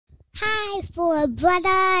Hey, Four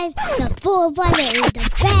Brothers, the Four Brothers is the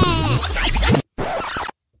best.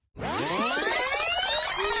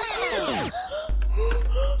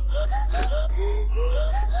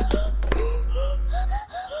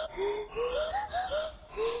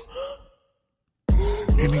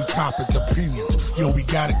 Any topic, opinions, yo, we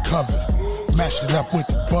got it covered. Mash it up with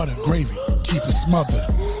the butter, gravy, keep it smothered.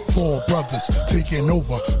 Four brothers taking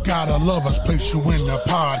over, gotta love us. Place you in the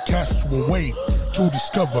podcastable way to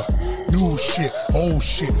discover new shit, old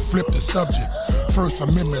shit, flip the subject. First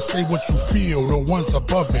Amendment, say what you feel, no one's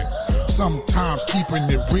above it. Sometimes keeping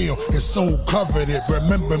it real is so coveted.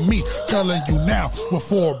 Remember me telling you now what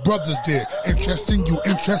Four Brothers did. Interesting, you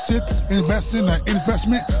interested? Invest in an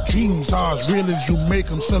investment? Dreams are as real as you make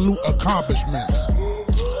them. Salute accomplishments.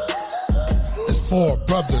 It's Four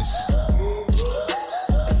Brothers.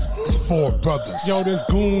 It's Four Brothers. Yo, this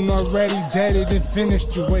goon already deaded and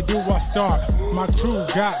finished you. Where do I start? My crew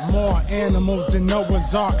got more animals than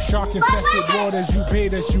Noah's Ark. Shark infested waters, you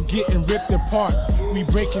bait us, you getting ripped apart. We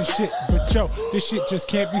breaking shit, but yo, this shit just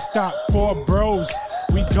can't be stopped. Four bros,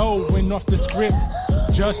 we going off the script.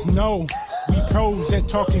 Just know, we pros at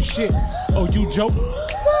talking shit. Oh, you joke?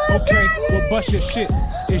 Okay, well bust your shit.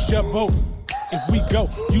 It's your boat. If we go,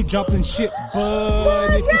 you jumping shit. But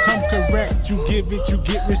if you come correct, you give it, you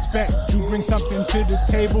get respect. You bring something to the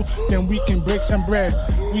table, then we can break some bread.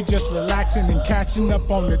 We just relaxing and catching up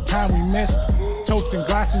on the time we missed. Toasting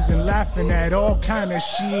glasses and laughing at all kind of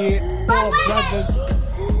shit. Four brothers.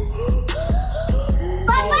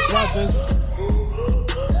 Four brothers.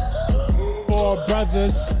 Four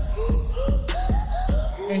brothers.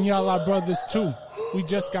 And y'all are brothers too. We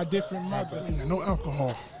just got different mothers. No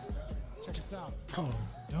alcohol. Check us out.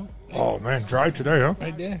 Oh, man, dry today, huh?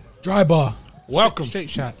 Right there. Dry bar. Welcome Straight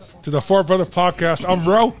shots. to the Four Brother Podcast. I'm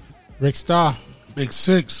Ro, Rick Starr. Big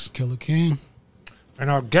Six. Killer King. and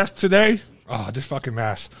our guest today, this fucking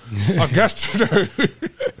mask. Our guest today,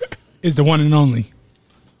 Is the one and only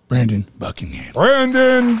Brandon Buckingham.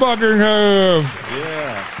 Brandon Buckingham.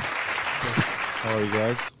 Yeah. How are you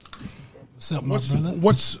guys? What's up, my brother?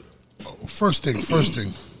 What's first thing?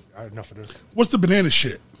 Enough of this. What's the banana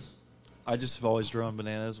shit? I just have always drawn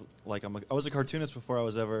bananas. Like I was a cartoonist before I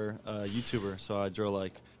was ever a YouTuber, so I drew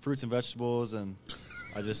like fruits and vegetables, and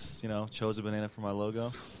I just chose a banana for my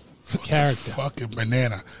logo. Character. Fucking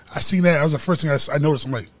banana. I seen that. That was the first thing I noticed.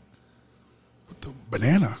 I'm like, what the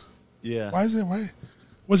banana? Yeah. Why is it? Why?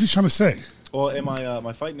 What's he trying to say? Well, and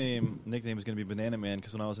my fight nickname is going to be Banana Man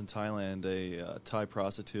because when I was in Thailand, a Thai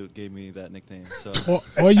prostitute gave me that nickname. So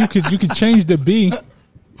Or you could change the B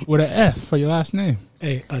with an F for your last name.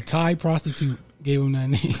 Hey, a Thai prostitute gave him that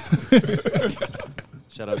name.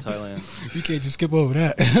 shout out Thailand. You can't just skip over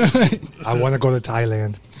that. I want to go to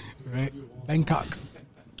Thailand. Right? Bangkok.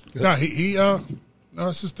 Nah, no,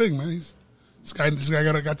 that's his thing, man. This guy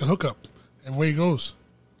got the hookup everywhere he goes.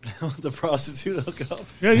 The prostitute hookup.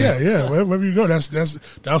 Yeah. Wherever you go, that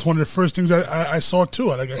was one of the first things I saw too.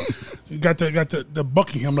 You got the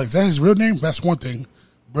Buckingham. Like, is that his real name? That's one thing.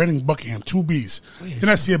 Brandon Buckingham, 2 B's. Then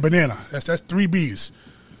I see a banana. That's 3 B's.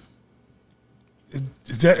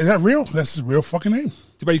 Is that real? That's his real fucking name.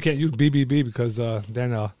 Too bad you can't use BBB because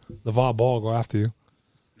then LeVar Ball go after you.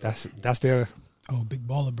 That's their Oh, big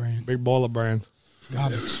baller brand. big baller brand.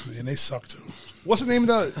 Garbage. And they suck too. What's the name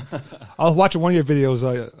of the? I was watching one of your videos.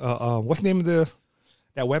 What's the name of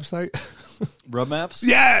that website? Rub maps.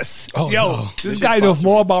 Yes. Oh, Yo, no. this should guy knows sponsor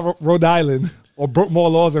more me. about Rhode Island or broke more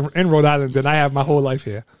laws in Rhode Island than I have my whole life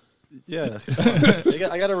here. Yeah.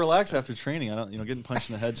 I got to relax after training. I don't, getting punched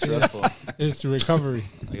in the head stressful. It's recovery.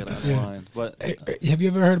 I got to unwind. But Hey, have you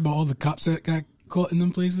ever heard about all the cops that got caught in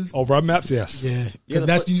them places? Oh, rub maps, yes. Yeah, Yeah, because the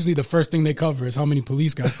that's pla- usually the first thing they cover is how many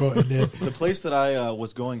police got caught in there. the place that I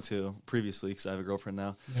was going to previously, because I have a girlfriend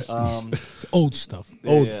now, It's old stuff.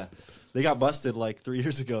 yeah, they got busted like 3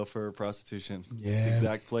 years ago for prostitution. Yeah.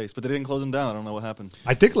 Exact place, but they didn't close them down. I don't know what happened.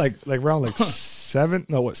 I think like around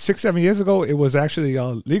 6-7 years ago, it was actually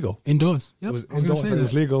legal. Indoors. Yep, It was I was going indoors, to so say it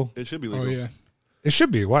was that. legal. It should be Oh, legal. yeah. It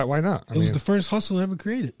should be. Why not? It was the first hustle ever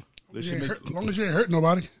created. They As should make, long as you ain't hurt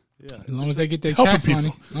nobody. yeah. As long as they get their Helping tax people.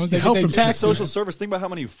 money. As long as You're they get helping their people. taxes. Social service. Think about how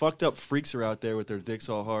many fucked up freaks are out there with their dicks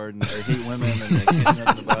all hard and they hate women and they can't do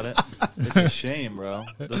nothing about it. It's a shame, bro.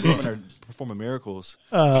 Those women are performing miracles.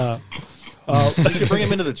 You should bring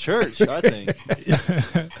them into the church, I think.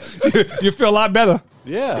 You feel a lot better.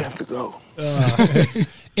 Yeah. Have to go.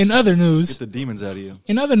 In other Get news, the demons out of you.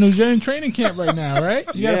 you're in training camp right now, right?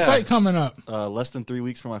 You got a Yeah. fight coming up. Less than 3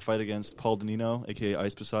 weeks for my fight against Paul Danino, a.k.a.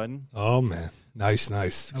 Ice Poseidon. Oh man, nice.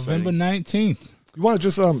 November 19th. You want to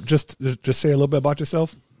just say a little bit about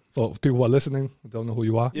yourself? For people who are listening, who don't know who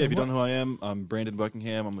you are. Yeah, if you don't know who I am, I'm Brandon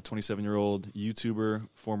Buckingham. I'm a 27-year-old YouTuber,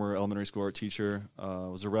 former elementary school art teacher.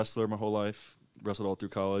 Was a wrestler my whole life, wrestled all through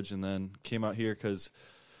college, and then came out here because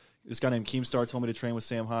this guy named Keemstar told me to train with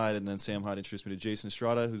Sam Hyde, and then Sam Hyde introduced me to Jason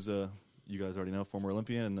Estrada, who's you guys already know, former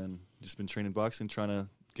Olympian, and then just been training boxing, trying to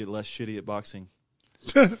get less shitty at boxing.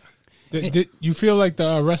 Did you feel like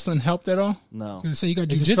the wrestling helped at all? No. I was gonna say you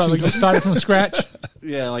got You just felt jujitsu. like You started from scratch.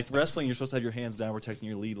 Yeah, like wrestling, you're supposed to have your hands down, protecting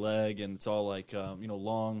your lead leg, and it's all like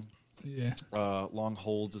long Yeah, long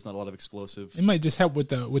holds. There's not a lot of explosive. it might just help with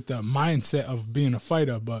the mindset of being a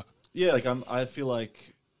fighter, but Yeah, like I feel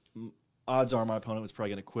like odds are my opponent was probably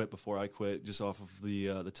going to quit before I quit, just off of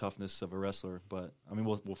the toughness of a wrestler. But I mean,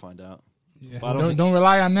 we'll find out. yeah, Well, I don't don't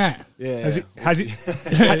rely on that. Yeah, Has he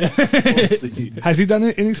we'll see. has he done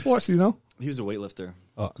any sports? You know? He was a weightlifter.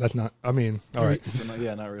 Oh, that's not. I mean, all right. So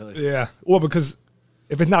not really. Yeah. Well, because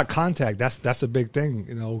if it's not contact, that's a big thing.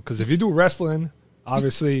 You know, because if you do wrestling,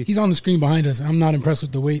 obviously He's on the screen behind us. I'm not impressed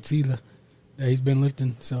with the weights either that he's been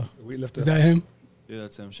lifting. So weightlifter. is that him? Yeah,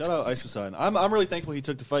 that's him. Shout out Ice Poseidon. I'm really thankful he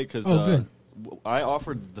took the fight because good. I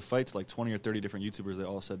offered the fight to like 20 or 30 different YouTubers. They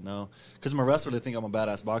all said no because I'm a wrestler. They think I'm a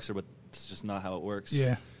badass boxer, but it's just not how it works.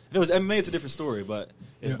 Yeah. If it was MMA, it's a different story. But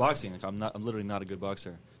it's Yeah. boxing. Like I'm literally not a good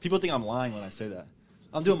boxer. People think I'm lying when I say that.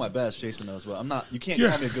 I'm doing my best. Jason knows, but I'm not. You can't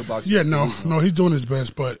call me a good boxer. Yeah, no, he's doing his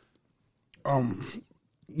best, but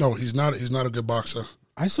no, he's not. He's not a good boxer.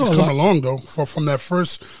 I saw He's a come lot. along though. From that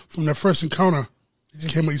first encounter,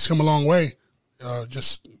 he's come a long way.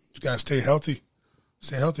 Just you gotta stay healthy.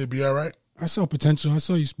 Stay healthy, be all right. I saw potential. I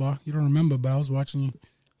saw you spar. You don't remember, but I was watching you.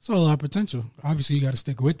 Saw a lot of potential. Obviously, you got to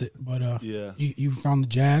stick with it. But Yeah. you found the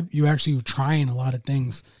jab. You actually were trying a lot of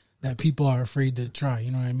things that people are afraid to try. You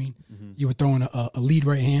know what I mean? Mm-hmm. You were throwing a lead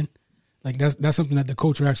right hand. Like that's something that the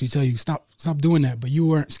coach will actually tell you, stop doing that. But you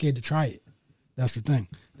weren't scared to try it. That's the thing.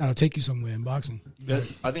 That'll take you somewhere in boxing.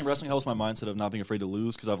 I think wrestling helps my mindset of not being afraid to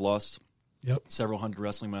lose because I've lost Yep. several hundred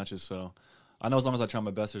wrestling matches. So I know as long as I try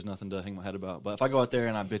my best, there's nothing to hang my head about. But if I go out there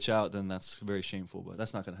and I bitch out, then that's very shameful. But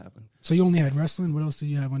that's not going to happen. So you only had wrestling. What else did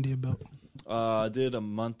you have under your belt? I did a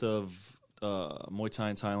month of Muay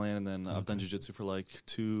Thai in Thailand, and then I've done jiu-jitsu for like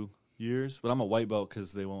 2 years. But I'm a white belt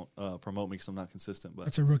because they won't promote me because I'm not consistent. But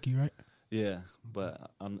That's a rookie, right? yeah,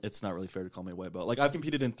 but it's not really fair to call me a white belt. Like I've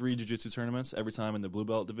competed in 3 jiu-jitsu tournaments every time in the blue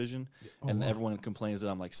belt division, and everyone complains that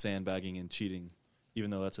I'm like sandbagging and cheating, even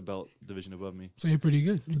though that's a belt division above me. So you're pretty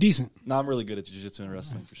good. You're decent. No, I'm really good at jiu-jitsu and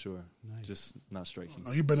wrestling for sure. Just not striking.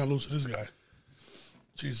 No, you better not lose to this guy.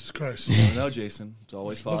 Jesus Christ! You never know, Jason. It's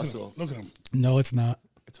always Look at him. possible. Look at him. No, it's not.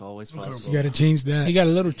 It's always Look at him. possible. You got to change that. He got a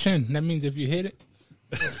little chin. That means if you hit it,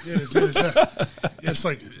 Yeah, it's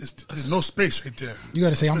like there's no space right there. You got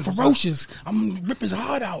to say, I'm ferocious. I'm gonna rip his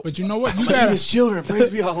heart out. but you know what? You Look at got his children. Praise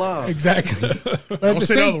be Allah. Exactly. But at Don't the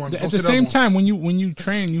say the same, other one. Don't at say the the other same one. time, when you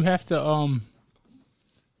train, you have to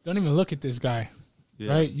don't even look at this guy,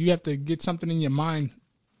 Yeah. right? You have to get something in your mind.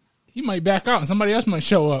 He might back out, and somebody else might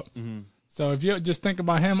show up. Mm-hmm. So if you just think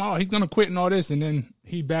about him, oh, he's gonna quit and all this, and then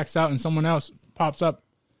he backs out, and someone else pops up,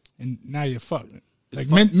 and now you're fucked. Like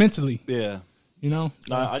mentally, Yeah. you know.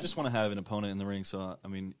 No, I just want to have an opponent in the ring. So I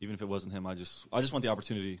mean, even if it wasn't him, I just want the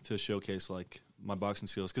opportunity to showcase like my boxing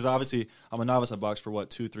skills. Because obviously, I'm a novice. I boxed for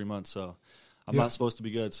 2-3 months, so I'm Yeah. not supposed to be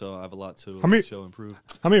good. So I have a lot to How many- show and prove.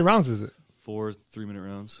 How many rounds is it? 4 3-minute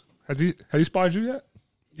rounds. Has he sparred you yet?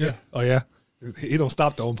 Yeah. Oh yeah. He don't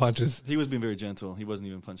stop throwing punches. He was being very gentle. He wasn't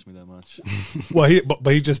even punching me that much. Well,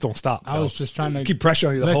 but he just don't stop. I was just trying to keep pressure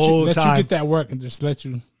on you the let whole you time. get that work and just let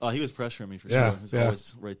you. He was pressuring me for Yeah, sure. He was yeah.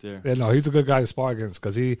 always right there. Yeah, no, he's a good guy to spar against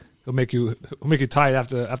because he'll make you tired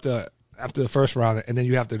after the first round, and then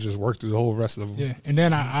you have to just work through the whole rest of them. Yeah, and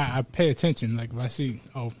then I pay attention. Like if I see,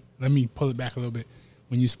 oh, let me pull it back a little bit.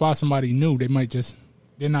 When you spot somebody new,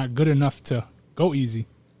 they're not good enough to go easy.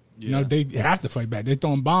 You know, they have to fight back. They're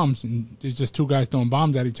throwing bombs, and there's just 2 guys throwing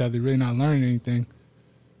bombs at each other, really not learning anything.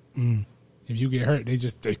 If you get hurt,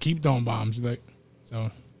 they keep throwing bombs. Like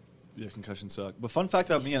so. Yeah, concussions suck. But fun fact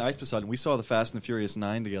about me and Ice Poseidon, we saw the Fast and the Furious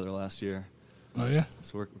 9 together last year. Oh yeah.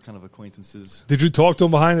 So we're kind of acquaintances. Did you talk to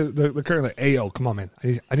him behind the curtain? Like, hey, yo, come on, man.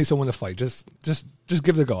 I need someone to fight. Just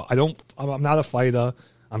give it a go. I'm not a fighter.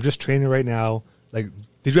 I'm just training right now. Like,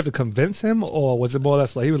 did you have to convince him, or was it more or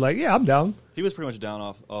less like he was like, yeah, I'm down? He was pretty much down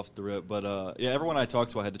off the rip, but yeah, everyone I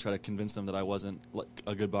talked to, I had to try to convince them that I wasn't like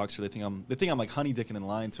a good boxer. They think I'm like honey dicking and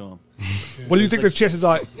lying to them. What do you think the chances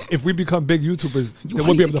are if we become big YouTubers that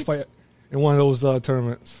we'll be able to fight in one of those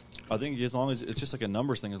tournaments? I think as long as it's just like a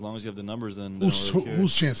numbers thing. As long as you have the numbers, then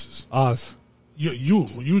Whose chances? Us. You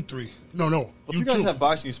 3. No, Well, you you guys 2. have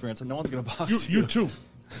boxing experience, and no one's gonna box You 2.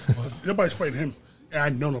 Nobody's fighting him. And I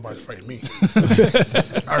know nobody's fighting me.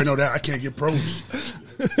 I already know that. I can't get pros.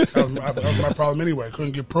 That was my problem anyway. I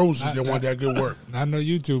couldn't get pros if they want that good work. I know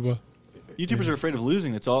YouTuber. YouTubers are afraid of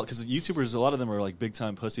losing. It's all because YouTubers, a lot of them are like big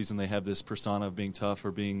time pussies, and they have this persona of being tough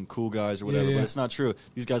or being cool guys or whatever. Yeah. But it's not true.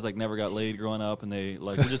 These guys like never got laid growing up, and they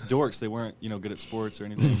like were just dorks. They weren't good at sports or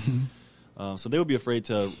anything. So they would be afraid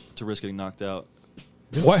to risk getting knocked out.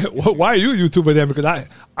 Why are you a YouTuber then? Because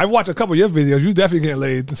I watched a couple of your videos. You definitely get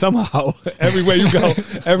laid somehow. Everywhere you go.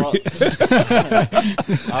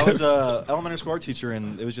 I was a elementary school art teacher,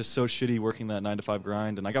 and it was just so shitty working that 9-to-5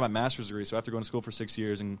 grind. And I got my master's degree, so after going to school for 6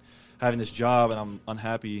 years and having this job, and I'm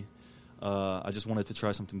unhappy, I just wanted to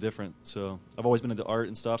try something different. So I've always been into art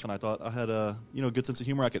and stuff, and I thought I had a good sense of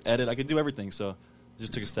humor. I could edit. I could do everything. So I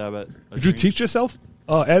just took a stab at. Did you teach yourself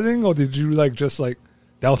editing, or did you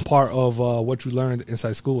that was part of what you learned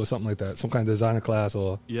inside school or something like that? Some kind of designer class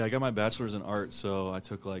or? Yeah, I got my bachelor's in art, so I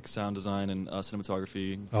took like sound design and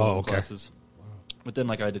cinematography classes. Wow. But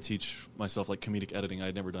then I had to teach myself like comedic editing. I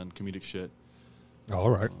had never done comedic shit. Oh, all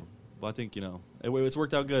right. But I think it's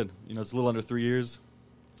worked out good. It's a little under 3 years.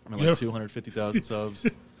 I'm at like 250,000 subs.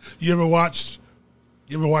 You ever watched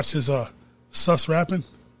his sus rapping?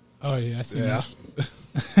 Oh yeah, I seen Yeah.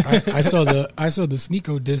 that. I saw the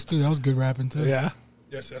Sneeko disc too. That was good rapping too. Yeah.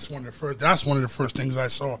 Yes, that's one of the first things I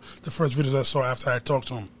saw. The first videos I saw after I talked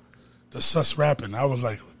to him. The sus rapping. I was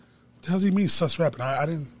like, what the hell does he mean sus rapping? I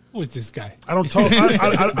didn't. Who is this guy? I don't talk.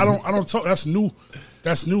 I don't talk. That's new.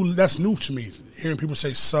 That's new to me. Hearing people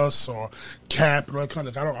say sus or cap and all that kind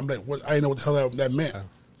of. I'm like, what? I didn't know what the hell that meant.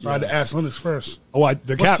 So I had to ask Linux first. Oh,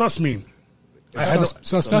 the What's cap. sus mean?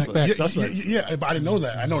 Suspect. Yeah, but I didn't know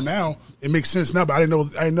that. I know now. It makes sense now, but I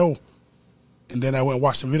didn't know. And then I went and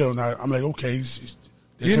watched the video, and I'm like, okay.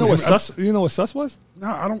 You know what sus? You know what sus was? No,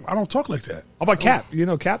 I don't talk like that. How about cap? You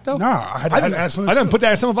know cap though? Nah, I had to ask Linux. I didn't put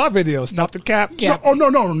that in some of our videos. Stop the cap.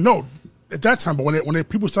 No. At that time, but when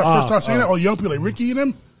people first start saying that, all young people like Ricky and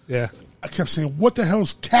them, Yeah. I kept saying, "What the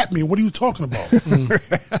hell's cap mean? What are you talking about?"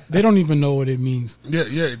 They don't even know what it means. Yeah.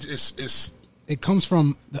 It's It comes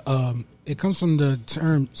from the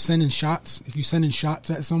term sending shots. If you're sending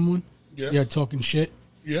shots at someone, you're talking shit.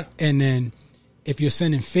 yeah. And then if you're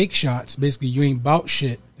sending fake shots, basically you ain't bout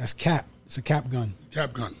shit. That's cap. It's a cap gun.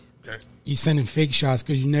 Cap gun. Okay. You sending fake shots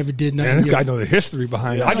because you never did nothing. And this guy know the history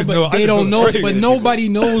behind it. I just but know. they don't know. the But phrase. nobody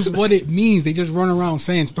knows what it means. They just run around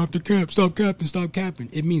saying, "Stop the cap, stop capping, stop capping."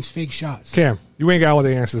 It means fake shots. Cam, you ain't got all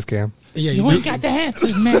the answers, Cam. Yeah, You ain't got the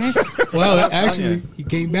answers, man. Well, actually, he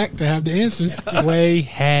came back to have the answers. Sway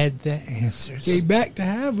had the answers. Came back to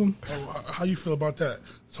have them. How you feel about that?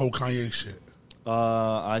 This whole Kanye shit.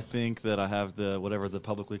 I think that I have whatever the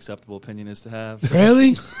publicly acceptable opinion is to have.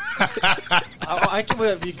 Really? I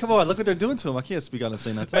can't. Come on, look what they're doing to him. I can't speak on and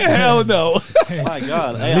say nothing. Hell no. My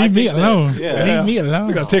God, Hey, I Leave me think that- alone. Yeah. Leave me alone.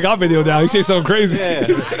 We gotta take our video down. You say something crazy. Yeah.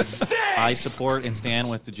 I support and stand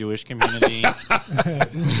with the Jewish community.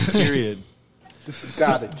 Period. This is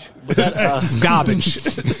garbage. But that, Garbage.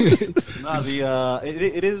 no,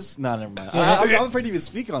 it is not. Never mind. I'm afraid to even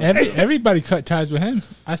speak on it. Everybody cut ties with him.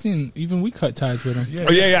 Even we cut ties with him.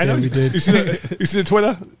 Oh yeah, I know. we did. You see the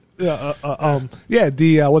Twitter?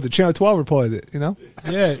 The Channel 12 reported it. You know.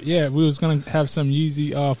 Yeah. We was gonna have some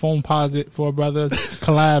Yeezy phone posit for brothers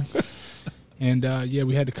collab, and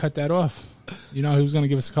we had to cut that off. He was gonna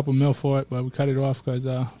give us a couple mil for it, but we cut it off because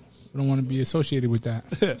we don't want to be associated with that.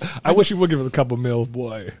 I wish you would give it a couple mil,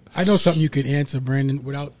 boy. I know something you could answer, Brandon.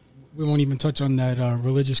 We won't even touch on that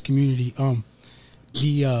religious community.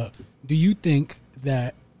 Do you think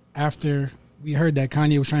that after we heard that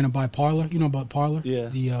Kanye was trying to buy Parler, you know about Parler, Yeah.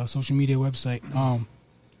 the social media website?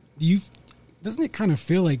 Doesn't it kind of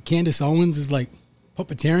feel like Candace Owens is like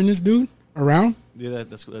puppeteering this dude around? Yeah,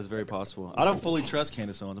 that's very possible. I don't fully trust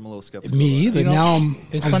Candace Owens. I'm a little skeptical. Me either. Now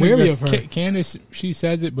It's I'm funny wary because of her. Candace, she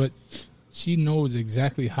says it, but she knows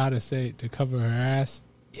exactly how to say it to cover her ass.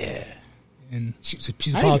 Yeah, And she's a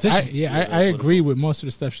politician. I agree with most of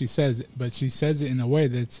the stuff she says, but she says it in a way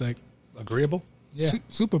that's like, Agreeable. yeah,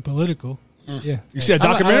 Super political. yeah. You see that I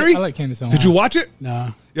li- documentary? I like Candace Owens. Did you watch it?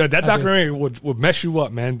 Nah. Yeah, that I documentary would mess you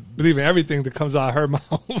up, man. Believing everything that comes out of her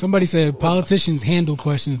mouth. Somebody said politicians handle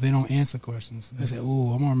questions, they don't answer questions. I said,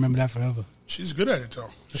 "Ooh, I'm gonna remember that forever." She's good at it though.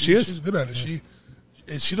 She is? She's good at it.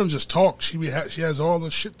 She don't just talk. She has all the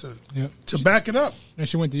shit Yep. to back it up. And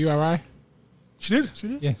she went to URI. She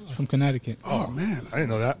did? Yeah, she's from Connecticut. Oh, man. I didn't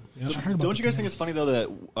know that. Don't you guys think it's funny, though,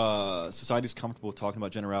 that society's comfortable with talking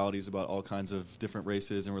about generalities about all kinds of different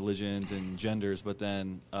races and religions and genders, but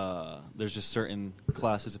then there's just certain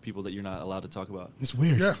classes of people that you're not allowed to talk about? It's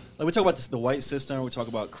weird. Yeah. Like we talk about the white system, we talk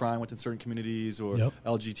about crime within certain communities, or Yep.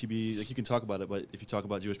 LGBT. Like you can talk about it, but if you talk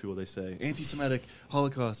about Jewish people, they say anti-Semitic,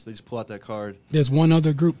 Holocaust. They just pull out that card. There's one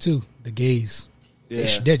other group, too, the gays. Yeah.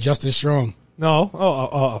 They're just as strong.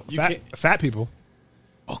 No, You fat people.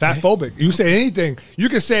 Okay. Fat phobic. You say anything. You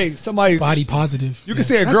can say somebody Body positive. You can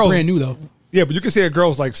say a That's girl brand new, though. Yeah, but you can say a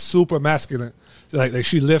girl's like super masculine. So like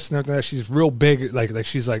she lifts and everything. Like she's real big. Like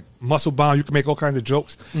she's like muscle bound. You can make all kinds of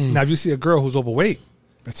jokes. Now if you see a girl who's overweight,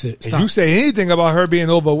 That's it. and Stop. you say anything about her being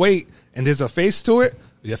overweight, and there's a face to it,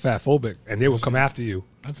 you're fat phobic, and they will come after you.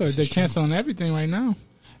 I feel like they're canceling everything right now.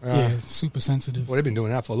 yeah, super sensitive. Well, they've been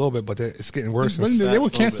doing that for a little bit, but it's getting worse. When they were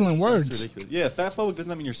Fatphobic. canceling That's words. ridiculous. Yeah, fat phobic doesn't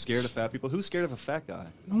that mean you're scared of fat people? Who's scared of a fat guy?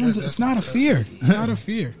 No one's, it's not a fear. It's not a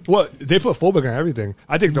fear. Well, they put phobic on everything.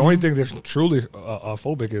 I think the only thing that's truly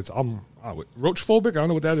phobic is roach phobic. I don't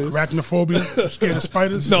know what that is. Arachnophobia. Scared of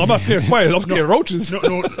spiders. No, I'm not scared of spiders. I'm scared of roaches. No,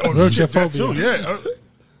 that too, yeah.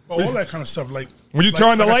 All that kind of stuff. Like When you like,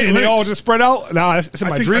 turn the like I light think and they all Lynx- just spread out. Nah, it's in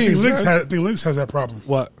my I think dreams. Lynx has that problem.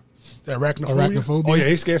 What? That arachnophobia. Arachnophobia. Oh yeah,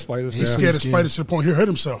 he's scared of spiders. He's yeah. scared of spiders to the point he hurt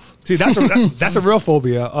himself. See, that's that's a real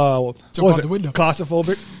phobia. What was out it? the window.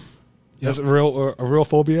 Claustrophobic. That's a real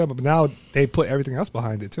phobia. But now they put everything else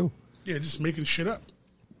behind it too. Yeah, just making shit up.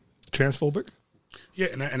 Transphobic. Yeah,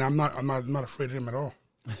 and I'm not afraid of him at all.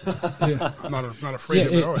 Yeah. I'm not afraid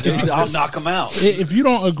of him at all. I'll knock him out. If you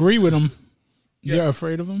don't agree with them, Yeah. you're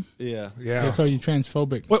afraid of them. Yeah. Yeah. They call you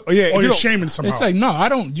transphobic. Well, yeah. if Or you you're don't- shaming somehow. It's like, no, I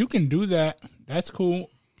don't. You can do that. That's cool.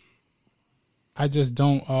 I just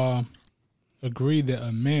don't agree that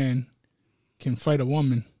a man can fight a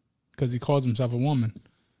woman because he calls himself a woman.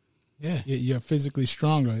 Yeah. You're physically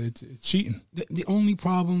stronger. It's cheating. The only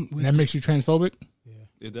problem with That makes you transphobic.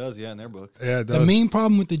 It does, yeah, in their book. Yeah, it the does. main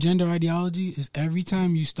problem with the gender ideology is every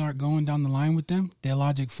time you start going down the line with them, their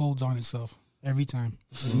logic folds on itself. Every time.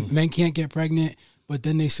 Men can't get pregnant, but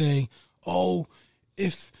then they say, "Oh,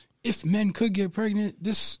 if men could get pregnant,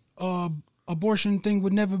 this abortion thing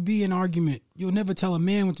would never be an argument. You'll never tell a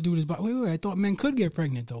man what to do with his body." Wait, I thought men could get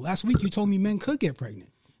pregnant though. Last week you told me men could get pregnant.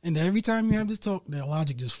 And every time you have this talk, their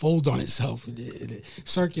logic just folds on itself.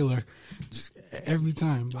 Circular. Just every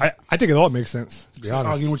time. I think it all makes sense. To be honest.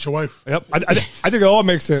 Arguing with your wife. Yep. I think it all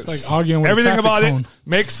makes sense. It's like arguing with a everything traffic about cone. it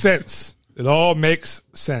makes sense. It all makes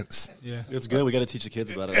sense. Yeah. It's good. We got to teach the kids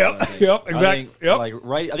about it. Yep, I think. yep, I exactly, think,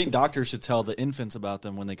 yep. I think doctors should tell the infants about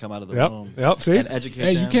them when they come out of the Yep. womb. Yep. See, And educate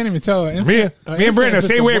Hey, them. you can't even tell. me and Brandon,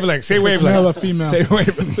 say wavelength. Say wavelength. Male or female. Say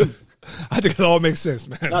wavelength. I think it all makes sense,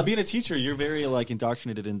 man. Now, being a teacher, you're very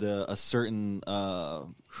indoctrinated into a certain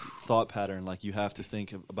thought pattern. Like you have to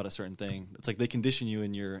think about a certain thing. It's like they condition you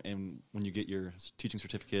when you get your teaching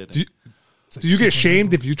certificate. Do you get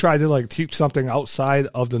shamed if you try to teach something outside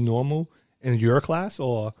of the normal in your class,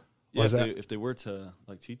 or Yeah, was if they were to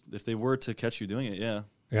teach, if they were to catch you doing it, yeah,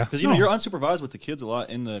 Yeah. because you're unsupervised with the kids a lot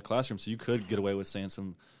in the classroom, so you could get away with saying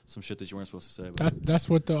some shit that you weren't supposed to say. But That's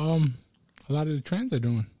what the a lot of the trans are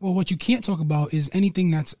doing. Well, what you can't talk about is anything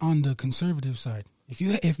that's on the conservative side. If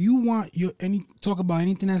you want talk about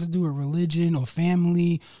anything that has to do with religion or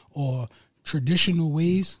family or traditional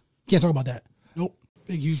ways, can't talk about that. Nope,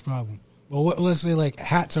 big huge problem. Well, let's say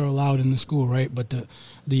hats are allowed in the school, right? But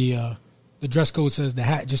the dress code says the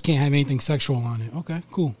hat just can't have anything sexual on it. Okay,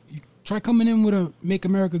 cool. You try coming in with a "Make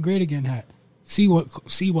America Great Again" hat. See what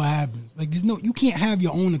happens. You can't have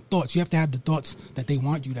your own thoughts. You have to have the thoughts that they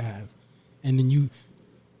want you to have. And then you.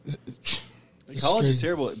 college is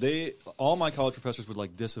terrible. All my college professors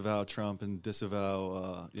would disavow Trump and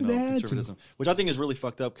disavow conservatism, which I think is really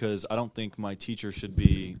fucked up because I don't think my teacher should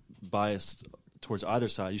be biased towards either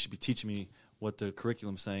side. You should be teaching me what the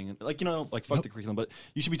curriculum's saying. Fuck the curriculum, but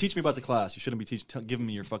you should be teaching me about the class. You shouldn't be giving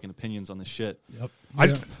me your fucking opinions on this shit. Yep.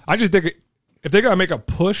 I just think if they're gonna make a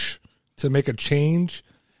push to make a change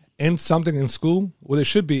in something in school, what it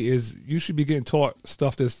should be is you should be getting taught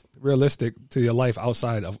stuff that's realistic to your life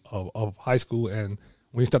outside of high school and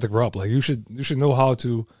when you start to grow up. You should know how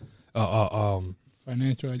to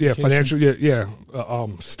Financial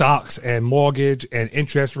education. stocks and mortgage and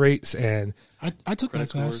interest rates and I took that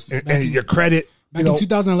class. and your credit. Back in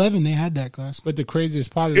 2011, they had that class. But the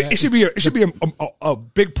craziest part of that It should be a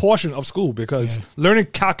big portion of school because learning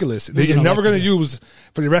calculus that you're never going to use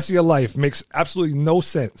for the rest of your life makes absolutely no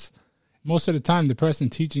sense. most of the time the person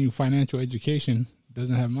teaching you financial education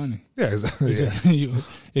doesn't have money. Yeah, exactly. Yeah.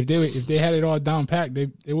 If they had it all down packed, they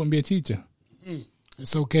wouldn't be a teacher.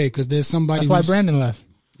 It's okay because there's somebody. That's why Brandon left.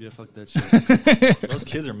 Yeah, fuck that shit. Those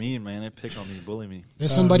kids are mean, man. They pick on me, bully me.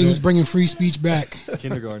 There's somebody who's bringing free speech back,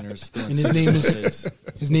 Kindergartners. and his name is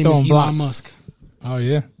Throwing Elon blocks. Musk. Oh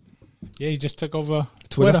yeah, yeah. He just took over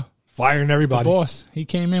Twitter. Firing The everybody. boss. He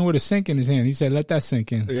came in with a sink in his hand. He said, "Let that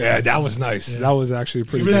sink in." Yeah, that was nice. That was actually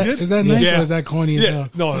pretty. You really good. did? Is that nice Yeah. or is that corny as Yeah. hell?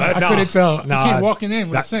 No, that, I nah. couldn't tell. Nah, He came walking in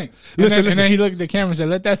with that- a sink. Listen, And listen. then he looked at the camera and said,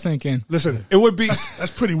 "Let that sink in." Listen, it would be.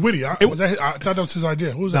 That's pretty witty. I thought that was his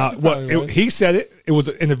idea. Who was Nah, that? what he said it was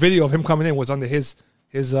in the video of him coming in was under his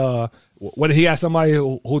whether he had somebody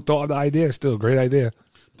who thought of the idea. It's still a great idea.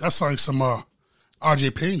 That's like some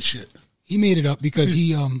RJ Payne shit. He made it up because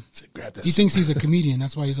he Say, grab that. he thinks he's a comedian.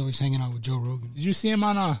 That's why he's always hanging out with Joe Rogan. Did you see him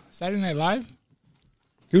on Saturday Night Live?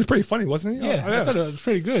 He was pretty funny, wasn't he? Yeah, Oh, I thought it was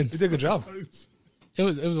pretty good. he did a good job. It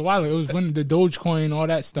was a while ago. It was when the Dogecoin, all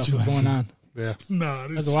that stuff was going on. Yeah, Nah, I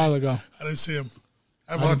didn't That was a see- while ago. I didn't see him.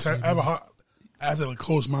 I have a hard time. I have to like,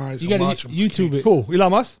 close my eyes You and got watch to him. YouTube it. cool. Elon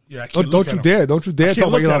Musk. Yeah, I can't Don't look you at him. dare! Don't you dare can't talk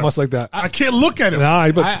about look at Elon him. Musk like that. I can't look at him. Nah,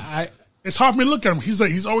 but I It's hard for me to look at him.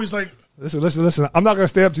 He's always like, listen. I'm not gonna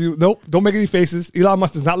stay up to you. Nope. Don't make any faces. Elon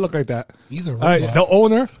Musk does not look like that. He's a All right, robot. the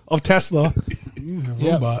owner of Tesla. He's a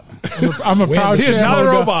Yep. robot. I'm a proud He's not a shareholder.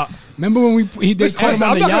 robot. Remember when he did Listen, caught him on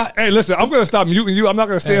I'm the not yacht? gonna, hey, listen. I'm gonna stop muting you. I'm not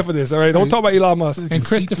gonna stand for this. All right. Don't talk about Elon Musk. And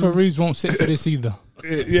Christopher Reeves won't sit for this either.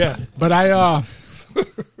 Yeah. But I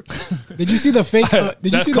Did you see the fake? Did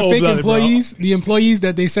you That's see the fake cold-blooded, bro. employees? The employees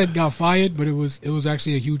that they said got fired, but it was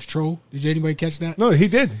actually a huge troll. Did anybody catch that? No, he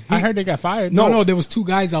did. I heard they got fired. No, there was two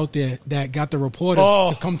guys out there that got the reporters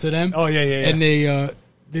Oh. to come to them. Oh, yeah. And they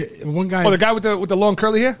one guy. Oh, the guy with the long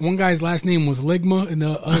curly hair. One guy's last name was Ligma, and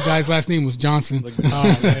the other guy's last name was Johnson.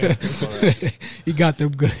 Oh, man. He got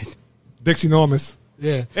them good. Dixie Normus.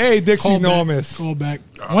 Yeah. Hey, Dixie Call back, Normus. Call back.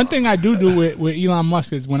 One thing I do with Elon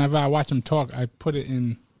Musk is whenever I watch him talk, I put it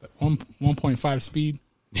in 1.5 speed.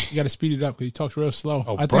 You got to speed it up because he talks real slow.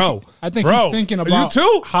 Oh, I think, bro. I think Bro. he's thinking You about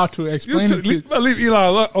too? how to You explain too, it to. leave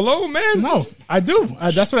Elon alone, man. No, I do.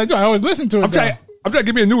 That's what I do. I always listen to it. I'm trying to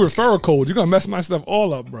give me a new referral code. You're gonna mess my stuff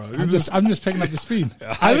all up, bro. I'm just picking up the speed.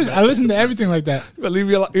 I listen to everything like that. You better leave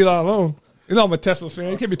Elon alone. You know I'm a Tesla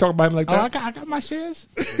fan. You can't be talking about him like Oh, I that. got my shares.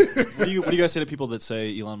 What do you guys say to people that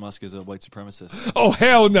say Elon Musk is a white supremacist? Oh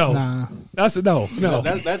hell no. Nah. That's a no.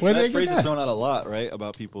 That Where they get phrase is that? thrown out a lot, right?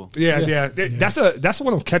 About people. Yeah. That's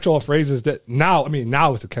one of them catch-all phrases that now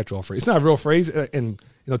it's a catch-all phrase. It's not a real phrase in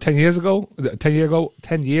 10 years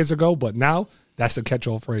ago, but now that's a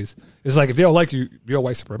catch-all phrase. It's like if they don't like you, you're a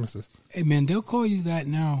white supremacist. Hey man, they'll call you that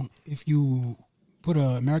now if you put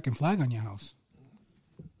an American flag on your house.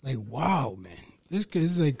 Like, wow, man, this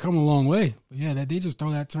is like come a long way. But yeah, they just throw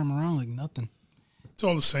that term around like nothing. it's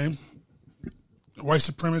all the same. White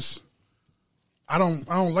supremacist. I don't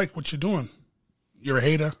like what you're doing. You're a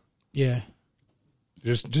hater. Yeah,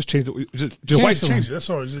 Just change the just Change white the Change it. That's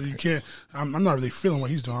all. You can't. I'm not really feeling what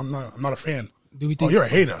he's doing. I'm not a fan. do we Oh, think? you're a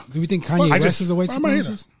hater. Do we think Kanye I West just- is a white I'm a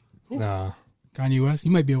hater. supremacist? Nah. Kanye West, he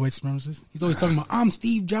might be a white supremacist. He's always talking about I'm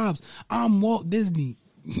Steve Jobs, I'm Walt Disney.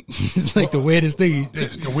 It's like the weirdest thing. Yeah,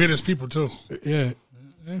 the weirdest people too. Yeah,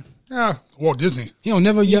 Yeah. Walt Disney. he don't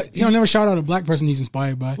never shout out a black person he's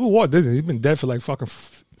inspired by. Who Walt Disney? He's been dead for like fucking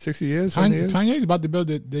 60 years, 70 years. Kanye's about to build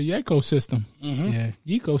the ecosystem. Yeah,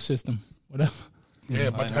 Ecosystem. Whatever. Yeah,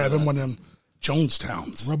 about to have him one of them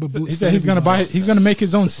Jonestowns. rubber boots. He for said he's gonna everybody. he's gonna make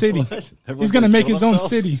his own city. He's gonna make his own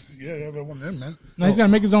city. Yeah, have one of them, man. No, he's gonna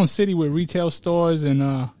make his own city with retail stores and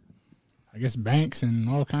I guess banks and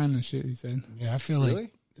all kind of shit. He said. Yeah, I feel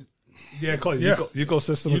like Yeah, call it Yeah.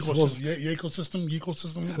 ecosystem. It's supposed-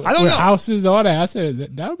 Ecosystem. I don't With know. houses, all that. I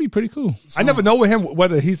said that would be pretty cool. I never know with him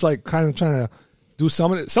whether he's like kind of trying to do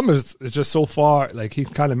some of it. Some of it is just so far like he's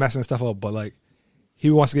kind of messing stuff up, but like he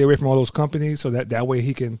wants to get away from all those companies so that way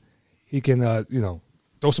he can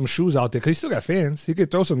throw some shoes out there because he still got fans. He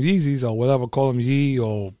could throw some Yeezys or whatever, call them Yee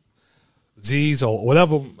or Z's or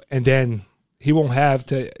whatever, and then he won't have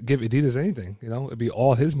to give Adidas anything. You know, it'd be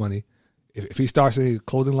all his money. If he starts a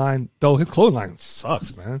clothing line, though his clothing line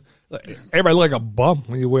sucks, man. Like, everybody look like a bum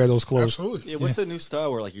when you wear those clothes. Absolutely. Yeah, what's the new style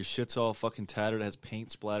where like your shit's all fucking tattered, it has paint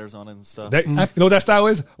splatters on it and stuff? You know what that style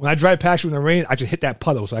is? When I drive past you in the rain, I just hit that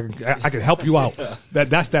puddle so I can help you out.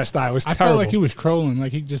 That's that style. It's I terrible. felt like he was trolling.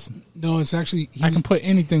 Like he just, no. It's actually I can put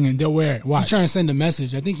anything and they'll wear it. he's Watch. trying to send a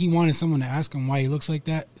message. I think he wanted someone to ask him why he looks like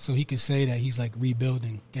that, so he could say that he's like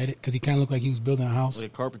rebuilding. Get it? Because he kind of looked like he was building a house. Like a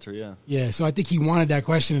carpenter, yeah. Yeah, so I think he wanted that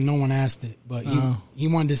question and no one asked it, but he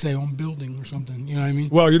wanted to say I'm building or something. You know what I mean?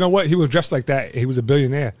 Well, you know what? He was dressed like that. He was a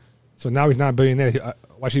billionaire. So now he's not a billionaire.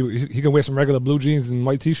 Watch, he can wear some regular blue jeans and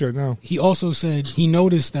white T-shirt now. He also said he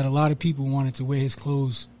noticed that a lot of people wanted to wear his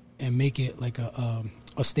clothes and make it like a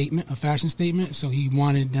a fashion statement. So he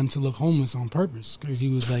wanted them to look homeless on purpose because he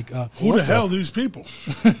was like, Who the hell are these people?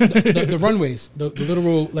 the runways, the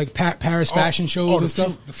literal like Paris fashion shows and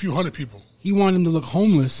stuff. A few hundred people. He wanted them to look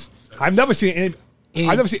homeless. I've never seen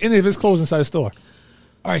any of his clothes inside the store.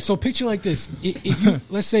 All right, so picture like this: if you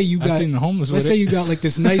let's say you I've got seen the homeless let's with say it. you got like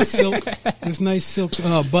this nice silk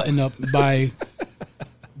button up by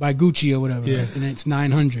Gucci or whatever, Yeah. and it's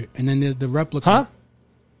 $900, and then there's the replica. Huh?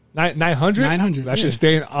 900? 900, That yeah. should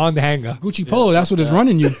stay on the hanger. Gucci Polo, that's what is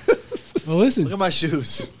running you. Well, listen, Look at my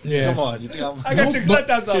shoes. Yeah. Come on. You think I'm... I got your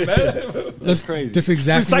glutas on, man. That's crazy. that's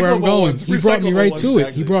exactly where I'm Recyclable going. ones, He brought me recyclable right ones, to it. He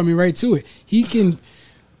exactly. brought me right to it. He can,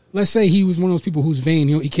 let's say he was one of those people who's vain.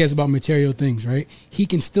 He cares about material things, right? He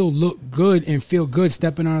can still look good and feel good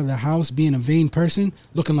stepping out of the house, being a vain person,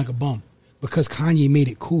 looking like a bum because Kanye made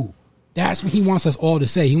it cool. That's what he wants us all to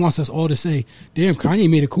say. He wants us all to say, damn, Kanye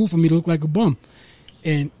made it cool for me to look like a bum.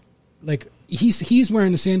 And like he's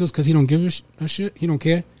wearing the sandals because he don't give a shit. He don't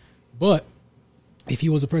care. But if he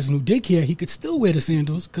was a person who did care, he could still wear the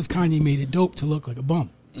sandals because Kanye made it dope to look like a bum.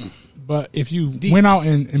 But if you deep. went out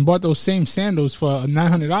and bought those same sandals for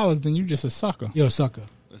 $900, then you just a sucker. You're a sucker.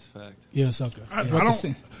 That's a fact. You're a sucker. I Yeah.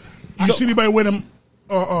 don't. You see anybody wear them?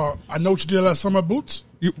 I know what you did last summer boots.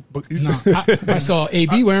 No, I saw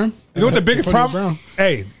AB wear them. You know what the biggest Antonio problem?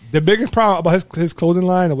 Hey, the biggest problem about his clothing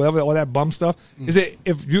line or whatever, all that bum stuff, is that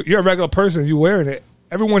if you're a regular person, you wearing it,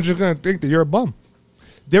 everyone's just gonna think that you're a bum.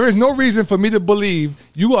 There is no reason for me to believe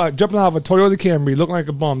you are jumping out of a Toyota Camry looking like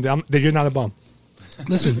a bum that you're not a bum.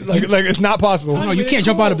 Listen, Like it's not possible. no, you can't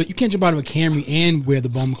jump out of it. You can't jump out of a Camry and wear the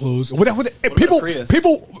bum clothes.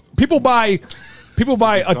 People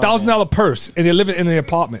buy $1,000 purse and they live in the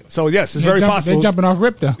apartment. So yes, it's very possible. They're jumping off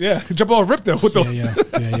Ripta. Yeah, jump on Ripta with those.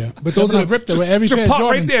 Yeah. But those are the Ripta with every Just pair of pop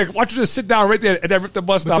right Jordans. there. Watch you just sit down right there at that Ripta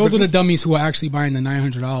bus But stop. those and are the just- dummies who are actually buying the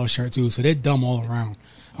 $900 shirt too. So they're dumb all around.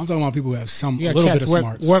 I'm talking about people who have a You got little bit cats of work,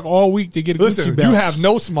 smarts. work all week to get a Gucci Listen, belt. you have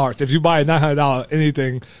no smarts if you buy a $900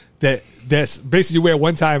 anything that's basically you wear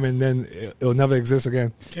one time and then it'll never exist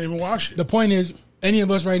again. Can't even wash it. The point is, any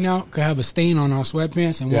of us right now could have a stain on our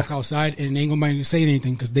sweatpants and walk outside and ain't gonna say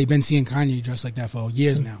anything because they've been seeing Kanye dressed like that for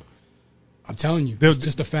years now. I'm telling you, it's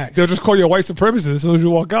just a fact. They'll just call you a white supremacist as soon as you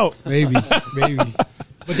walk out. Baby.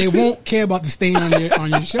 But they won't care about the stain on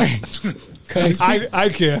your shirt. Cause I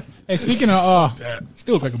care. Hey, speaking of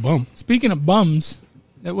still look like a bum. speaking of bums,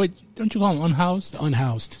 wait, don't you call them unhoused?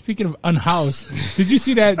 Unhoused. Speaking of unhoused, did you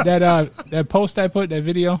see that post I put, that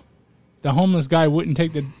video? The homeless guy wouldn't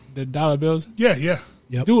take the dollar bills. Yeah.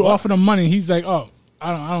 Yep. Dude offered him money. He's like, "Oh,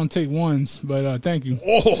 I don't take ones, but thank you."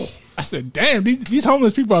 Oh, I said, "Damn, these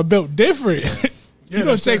homeless people are built different. You don't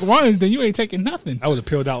that's take it. ones, then you ain't taking nothing." I would have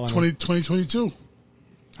peeled out one. 2022.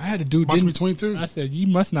 I had a dude Must be didn't. 23. I said, "You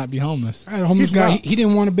must not be homeless. I had a homeless He's guy. not. He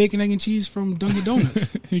didn't want a bacon, egg, and cheese from Dunkin' Donuts.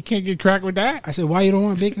 You can't get cracked with that." I said, "Why you don't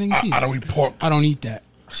want bacon, egg, and cheese?" I don't eat pork. I don't eat that.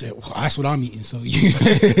 I said, well, "That's what I'm eating." So you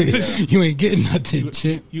you ain't getting nothing,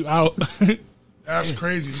 chick. You out. That's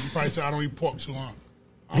crazy. You probably said I don't eat pork too long.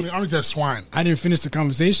 I don't eat that swine. I didn't finish the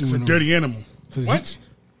conversation It's a with him. dirty animal. 'Cause What?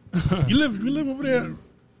 You live over there?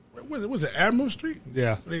 What was it? Admiral Street?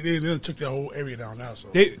 Yeah. They took that whole area down now. So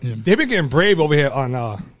They've been getting brave over here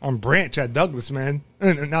on Branch at Douglas, man.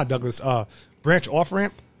 Not Douglas. Branch off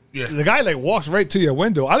ramp. Yeah. The guy like walks right to your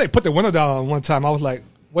window. I like put the window down one time. I was like,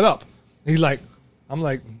 "What up?" He's like, "I'm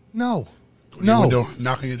like, no, Your no, window,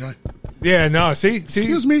 knocking your joint. yeah, no." See,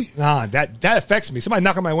 Excuse me? Nah, that affects me. Somebody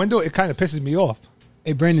knock on my window, it kind of pisses me off.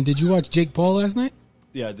 Hey, Brandon, did you watch Jake Paul last night?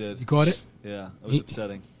 Yeah, I did. You caught it? Yeah, it was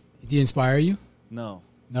upsetting. Did he inspire you? No.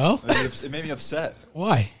 No? It made me upset.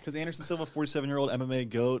 Why? Because Anderson Silva, 47-year-old MMA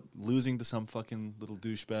GOAT, losing to some fucking little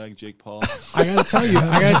douchebag, Jake Paul. I gotta tell you,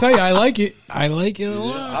 I like it. I like it a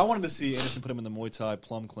lot. I wanted to see Anderson put him in the Muay Thai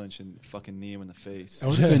plum clinch and fucking knee him in the face. That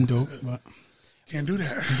would have been dope. But Can't do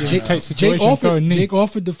that. Tight situation, throw a knee. Jake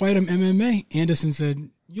offered to fight him MMA. Anderson said,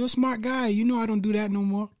 "You're a smart guy. You know I don't do that no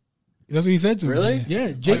more." That's what he said to him. Really? Yeah.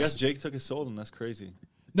 I Jake. guess Jake took his soul, and that's crazy.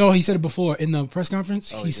 No, he said it before in the press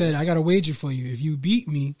conference. Oh, he he said, did? "I got a wager for you. If you beat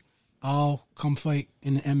me, I'll come fight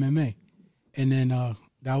in the MMA." And then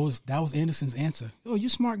that was Anderson's answer. "Oh, you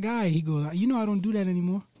smart guy." He goes, "You know I don't do that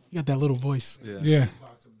anymore." He got that little voice. Yeah.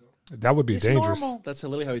 That would be It's dangerous. normal. That's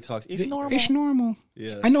literally how he talks. It's normal. It's normal.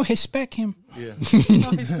 Yeah. I know respect him. Yeah.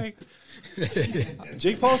 No, he's fake.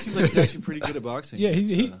 Jake Paul seems like he's actually pretty good at boxing. Yeah,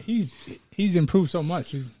 It's, he's improved so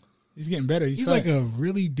much. He's getting better. He's like a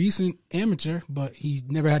really decent amateur, but he's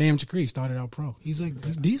never had amateur career. He started out pro. He's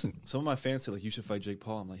decent. some of my fans say like you should fight Jake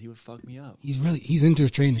Paul. I'm like he would fuck me up. He's into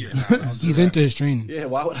his training. He's into his training. Yeah,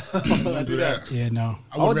 why would I do that? Yeah, no.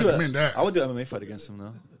 I would recommend that. I would do an MMA fight against him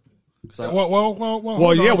though.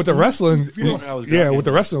 Well, yeah, with the wrestling, with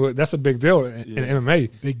the wrestling, that's a big deal in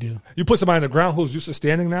MMA. Big deal. You put somebody on the ground who's used to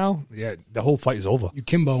standing now, the whole fight is over. You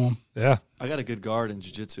Kimbo him. Yeah. I got a good guard in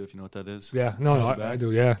jiu-jitsu, if you know what that is. Yeah, I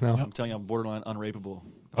do. Yeah, no. I'm telling you, I'm borderline unrapeable.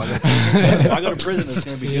 If I go to prison, it's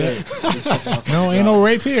going to be good. No, ain't no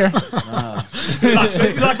rape here. Nah. He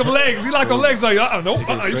locked them legs. He locked them legs. Like, nope, you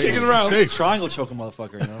can't get around. Safe. Triangle choke a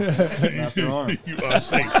motherfucker, you know? After arm. You are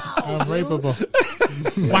safe.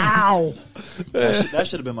 Unrapeable. Wow. That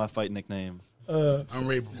should have been my fight nickname.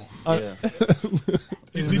 Unrapeable. Yeah.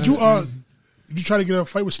 Did you try to get a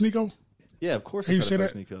fight with Sneeko? Yeah, of course. Hey, I you tried say to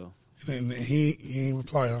that? fight Sneeko. And he ain't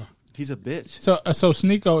reply, huh? He's a bitch. So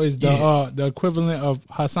Sneeko is the equivalent of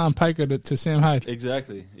Hassan Piker to Sam Hyde.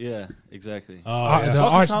 Exactly. Yeah, exactly. The Fuck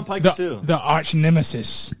arch, Hassan Piker, too. The arch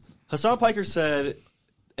nemesis. Hassan Piker said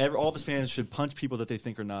all of his fans should punch people that they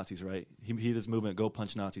think are Nazis, right? He did this movement, go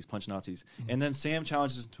punch Nazis, punch Nazis. And then Sam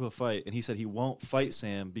challenges him to a fight, and he said he won't fight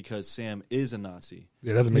Sam because Sam is a Nazi.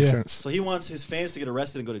 Yeah, it doesn't make sense. So he wants his fans to get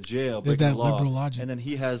arrested and go to jail, There's breaking that the law, liberal logic. and then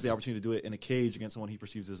he has the opportunity to do it in a cage against someone he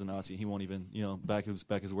perceives as a Nazi. He won't even, back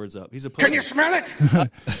his words up. He's a pussy. Can you smell it?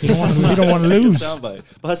 You don't want to lose. Soundbite.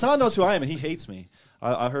 But Hassan knows who I am, and he hates me.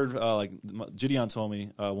 I heard Gideon told me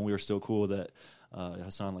when we were still cool that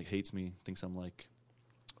Hassan hates me, thinks I'm like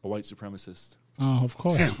a white supremacist. Oh, of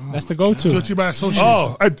course. That's the go-to. Guilty by association.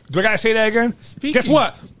 Oh, do I gotta say that again? Guess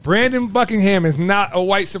what? Brandon Buckingham is not a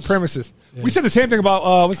white supremacist. Yeah. We said the same thing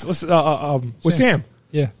about with Sam.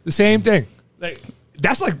 Yeah, the same thing.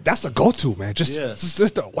 That's the go-to, man. Just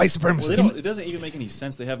the white supremacist. Well, it doesn't even make any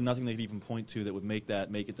sense. They have nothing they could even point to that would make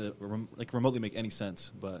it remotely make any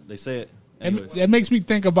sense. But they say it anyways. It makes me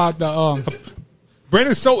think about the.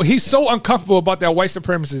 Brandon's he's so uncomfortable about that white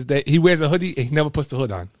supremacist that he wears a hoodie and he never puts the hood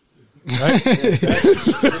on. Right?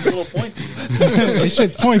 It's a little pointy. It's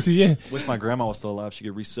just pointy, yeah. Wish my grandma was still alive. She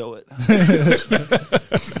could re-sew it. No,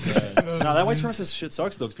 that white supremacist shit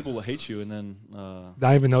sucks though, because people will hate you and then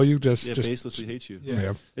not even know you, just baselessly hate you.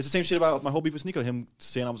 Yeah. It's the same shit about my whole beef with Sneeko. Him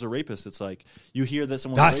saying I was a rapist. It's like you hear that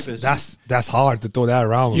someone's a rapist. That's hard to throw that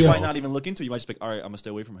around. You might not even look into it. You might just be like, all right, I'm gonna stay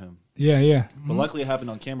away from him. Yeah. But luckily, it happened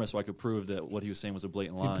on camera, so I could prove that what he was saying was a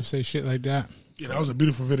blatant lie. People say shit like that. Yeah, that was a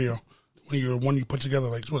beautiful video. One you put together,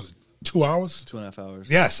 2 hours? 2.5 hours.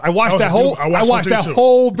 Yes, I watched that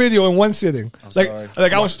whole video in one sitting. I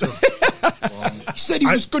was. He said he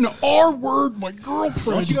was going to R-word my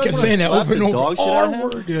girlfriend. He kept saying that over and over.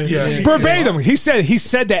 R-word. Yeah. Verbatim. He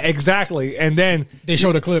said that exactly, and then they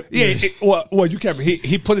showed a clip. Yeah. Well, you can't.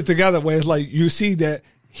 He put it together where it's like you see that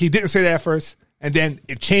he didn't say that at first, and then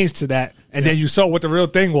it changed to that, and then you saw what the real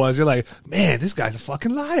thing was. You're like, man, this guy's a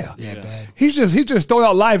fucking liar. Yeah, bad. He just thrown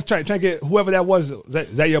out live trying to get whoever that was.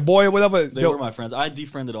 Is that your boy or whatever? They were my friends. I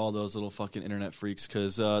defriended all those little fucking internet freaks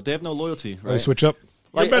because they have no loyalty. Right? They switch up.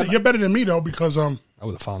 You're better than me though, because I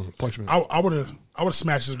would have found him. I would have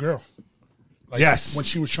smashed his girl. Yes, when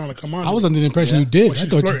she was trying to come on. I was under the impression you did. I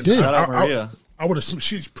thought you did. I would have.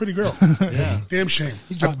 She's a pretty girl. Yeah, damn shame.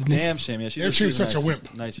 Damn shame. Yeah, she's such a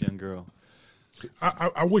wimp. Nice young girl.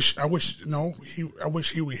 I wish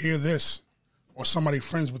he would hear this, or somebody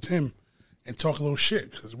friends with him, and talk a little shit,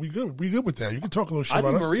 because we good with that. You can talk a little shit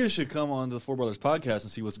about us. I think Maria should come on to the Four Brothers podcast and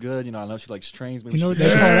see what's good. I know she likes trains. Maybe it'll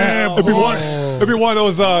be one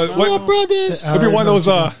of those Four Brothers. It'll be one of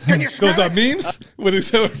those memes where they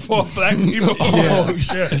say 4 black people.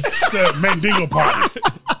 It's Mandingo party.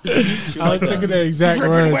 I was thinking that exact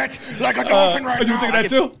words. Wet like a dolphin right you now. thinking that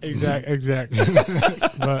too? Exactly.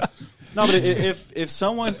 But no, but if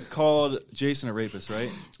someone called Jason a rapist,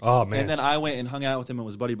 right? Oh man! And then I went and hung out with him and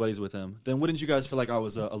was buddies with him, then wouldn't you guys feel like I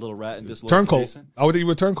was a little rat and disloyal? Turncoat. Jason? I would think you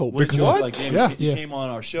were turncoat. Wouldn't you? What? Like, damn, he came on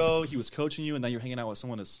our show. He was coaching you, and then you're hanging out with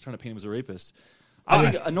someone that's trying to paint him as a rapist. I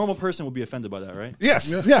think a normal person would be offended by that, right? Yes.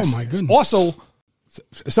 Yeah. Yes. Oh my goodness. Also,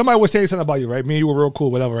 somebody was saying something about you, right? Me and you were real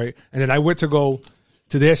cool, whatever, right? And then I went to go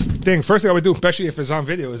to this thing. First thing I would do, especially if it's on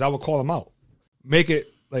video, is I would call them out, make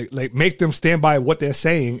it like make them stand by what they're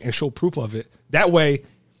saying and show proof of it. That way,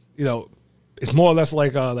 it's more or less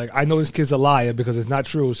like I know this kid's a liar because it's not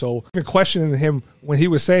true. So even questioning him when he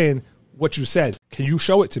was saying what you said, can you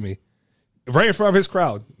show it to me? Right in front of his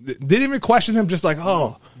crowd. Didn't even question him, just like,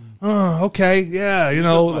 okay, yeah,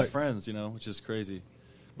 my friends, which is crazy.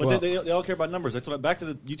 But they all care about numbers. That's back to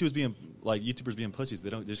the YouTubers being pussies. They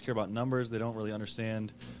just care about numbers. They don't really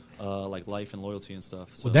understand life and loyalty and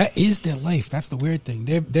stuff. So. Well, that is their life. That's the weird thing.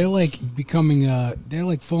 They're like becoming they're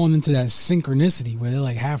like falling into that synchronicity where they're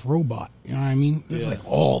like half robot. You know what I mean? It's like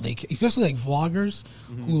all they, especially like vloggers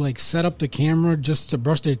who like set up the camera just to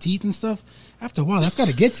brush their teeth and stuff. After a while, that's got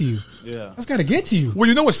to get to you. Yeah, that's got to get to you.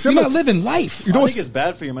 Well, what's similar? You're not living life. I think it's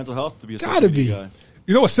bad for your mental health to be a social media guy.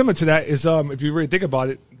 You know what's similar to that is if you really think about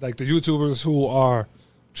it, like the YouTubers who are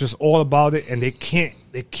just all about it and they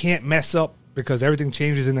can't mess up because everything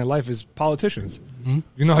changes in their life is politicians. Mm-hmm.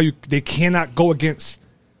 You know how they cannot go against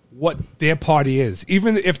what their party is,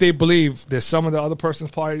 even if they believe that some of the other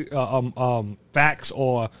person's party facts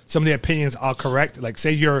or some of their opinions are correct. Like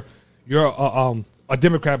say you're a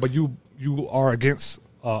Democrat, but you are against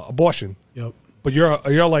abortion. Yep. But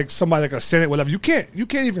you're like somebody like a Senate, whatever. You can't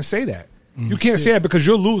even say that. You can't say that because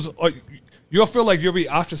you'll lose. You'll feel like you'll be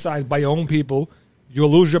ostracized by your own people.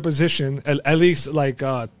 You'll lose your position. At least like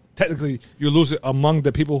technically, you'll lose it among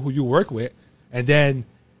the people who you work with, and then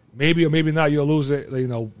maybe or maybe not you'll lose it. You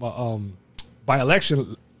know, by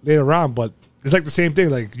election later on. But it's like the same thing.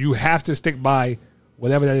 Like you have to stick by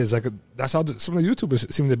whatever that is. Like that's how some of the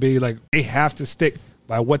YouTubers seem to be. Like they have to stick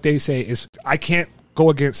by what they say. Is I can't go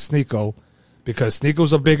against Sneeko because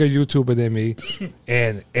Sneeko's a bigger YouTuber than me,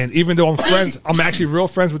 and even though I'm actually real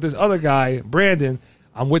friends with this other guy, Brandon.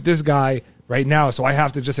 I'm with this guy right now, so I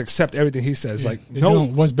have to just accept everything he says. Yeah, like, no,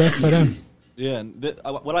 what's best for them. Yeah, and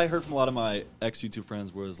what I heard from a lot of my ex-YouTube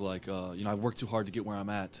friends was like, I worked too hard to get where I'm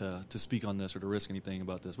at to speak on this or to risk anything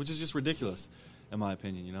about this, which is just ridiculous, in my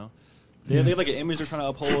opinion. You know, they have like an image they're trying to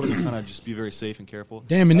uphold, and they're trying to just be very safe and careful.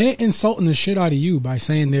 Damn, and they're insulting the shit out of you by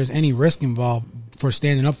saying there's any risk involved for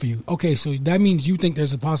standing up for you. Okay, so that means you think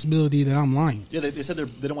there's a possibility that I'm lying. Yeah, they said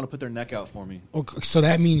they don't want to put their neck out for me. Okay, so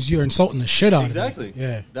that means you're insulting the shit out exactly. of me.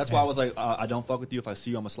 Yeah, that's why I was like, I don't fuck with you. If I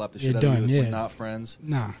see you, I'm gonna slap the shit you're out done, of you. yeah. We're not friends.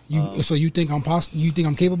 Nah, so you think I'm You think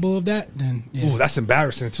I'm capable of that? Then yeah. Ooh, that's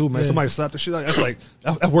embarrassing too, man. Yeah. Somebody slapped the shit out. That's like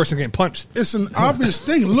that's worse than getting punched. It's an obvious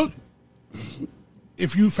thing. Look,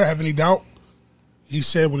 if you have any doubt, he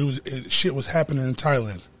said when shit was happening in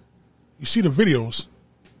Thailand. You see the videos,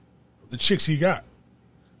 the chicks he got.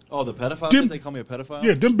 Oh, the pedophiles? They call me a pedophile?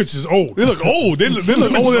 Yeah, them bitches old. They look old. They look older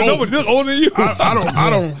than nobody. They look older than you. I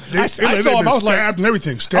don't. They saw them. Stabbed and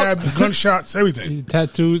everything. Stabbed, gunshots, everything.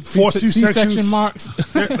 Tattoos, 4 C-sections. marks.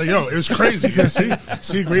 Yeah, yo, it was crazy.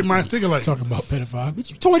 See, great mind thinking like. Talking about pedophiles.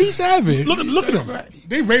 Bitch, 27. Look at them.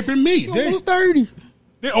 They raping me. They almost 30.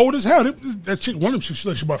 They old as hell. That chick, one of them chicks,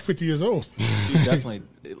 she's about 50 years old. She's definitely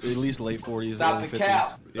at least late 40s, early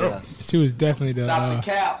 50s. Yeah. She was definitely the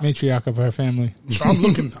matriarch of her family. So I'm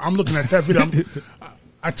looking at that video.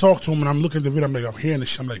 I talked to him and I'm looking at the video. I'm hearing this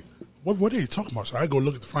shit. I'm like, what are they talking about? So I go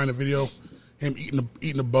look to find the video. Him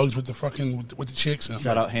eating the bugs with the chicks. And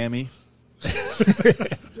Shout out Hammy.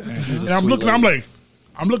 And I'm looking. Lady.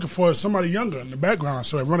 I'm looking for somebody younger in the background.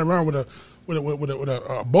 So I run around with a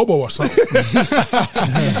bobo or something.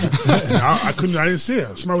 I didn't see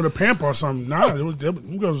her. Somebody with a pamper or something. Nah,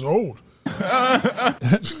 them girls was old.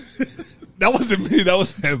 That wasn't me. That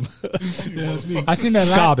was him. Yeah, was me. I seen that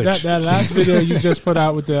last video you just put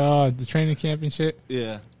out with the training camp and shit.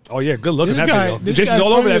 Yeah. Oh yeah, good looking at that video. Jason's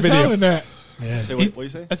all over that video. Yeah. What you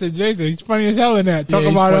say? I said, Jason, he's funny as hell in that.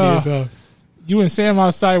 Talking about you and Sam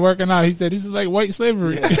outside working out. He said, this is like white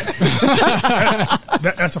slavery. Yeah.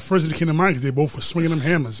 That's the first thing that came to mind because they both were swinging them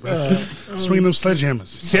hammers, man. Swinging them sledgehammers.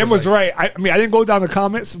 Sam was right. I mean, I didn't go down the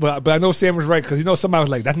comments, but I know Sam was right because somebody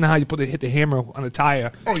was like, that's not how you hit the hammer on the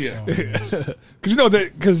tire. Oh, yeah.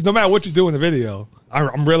 Because no matter what you do in the video,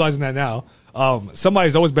 I'm realizing that now.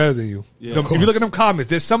 Somebody's always better than you. Yeah, if you look at them comments,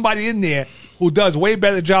 there's somebody in there who does way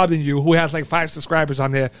better job than you, who has like 5 subscribers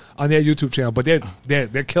on their YouTube channel, but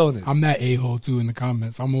they're killing it. I'm that a-hole too in the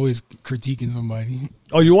comments. I'm always critiquing somebody.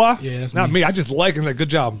 Oh, you are? Yeah, that's not me. I just like them. Like, good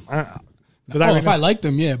job. If I like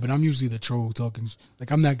them, yeah, but I'm usually the troll talking.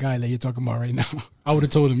 Like I'm that guy that you're talking about right now. I would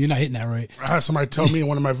have told him you're not hitting that right. I had somebody tell me in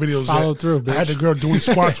one of my videos Follow through, bitch. I had the girl doing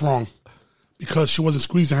squats wrong because she wasn't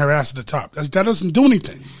squeezing her ass at the top. That doesn't do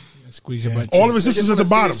anything. Squeeze your butt. All of his sisters at the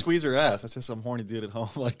bottom. Squeeze her ass. That's just some horny dude at home.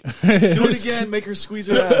 Like, do it again. Make her squeeze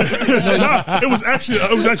her ass. It was actually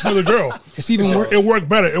the girl. It's even worse. It worked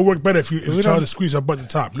better. It worked better if you tell her to squeeze her butt at the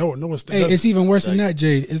top. No, it's even worse than that,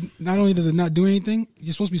 Jade. Not only does it not do anything,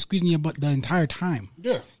 you're supposed to be squeezing your butt the entire time.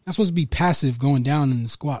 Yeah. Not supposed to be passive going down in the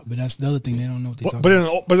squat, but that's the other thing they don't know what they're talking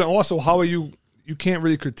about. But then also, how are you? You can't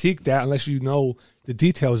really critique that unless you know the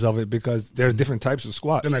details of it because there's different types of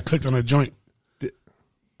squats. Then I clicked on her joint.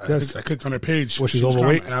 I clicked on her page. Well, she's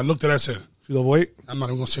overweight? And I looked at her and said, she's overweight? I'm not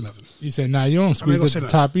even going to say nothing. You said, nah, you don't squeeze at the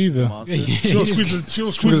top either. She don't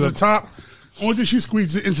squeeze at the top. Only thing she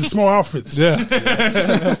squeezes it into small outfits. Yeah.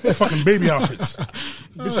 Fucking baby outfits.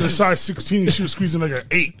 This is a size 16. She was squeezing like an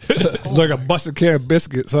 8. Like a busted can of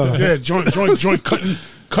biscuits. Huh? Yeah, joint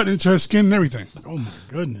cutting into her skin and everything. Oh, my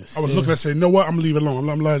goodness. I was looking at her and saying, you know what? I'm going to leave it alone.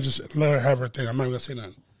 I'm going to let her have her thing. I'm not going to say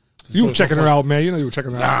nothing. You were checking her out, man. You know you were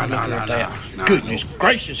checking her out. Nah. Goodness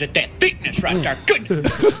gracious, at that thickness right there.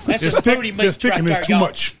 Goodness. That's it's thick and it's too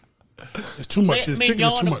much. It's too much. His dick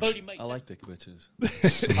is too much. I like thick bitches.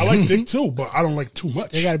 I like dick too, but I don't like too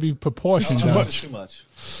much. They got to be proportioned. Too though. much. Too much.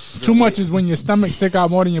 Too much is when your stomach stick out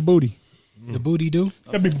more than your booty. The booty do.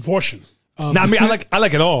 Gotta be proportion. Nah, I mean, I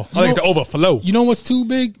like it all. I like the overflow. You know what's too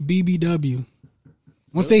big? BBW.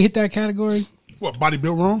 Once they hit that category, What, body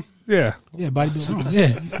built wrong? Yeah. yeah, bodybuilding.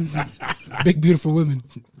 Yeah, big beautiful women.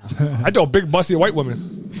 I know big busty white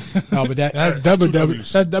women. No, but That's That's two WW.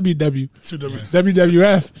 Ws. That's WW. Two W.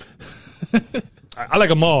 WWF. I like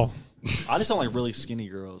them all. I just don't like really skinny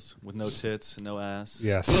girls with no tits and no ass.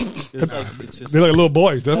 Yes. It's like it's just. They're like little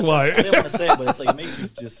boys. That's I why. didn't want to say it, but it's like it makes you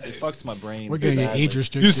just it fucks my brain. we're getting badly. age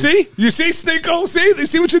restricted. You see? You see, Sneeko? See? They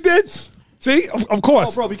see what you did? See? Of Oh,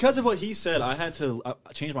 course. bro, because of what he said, I had to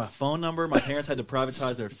change my phone number. My parents had to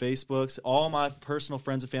privatize their Facebooks. All my personal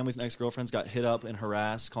friends and families and ex-girlfriends got hit up and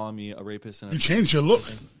harassed, calling me a rapist. And You changed your look.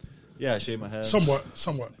 yeah, I shaved my head. Somewhat.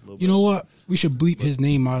 You know what? We should bleep his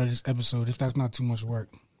name out of this episode if that's not too much work,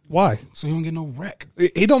 Why? so he don't get no wreck.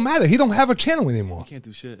 He don't matter. He don't have a channel anymore. Can't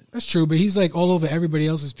do shit. That's true, but he's like all over everybody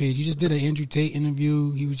else's page. He just did an Andrew Tate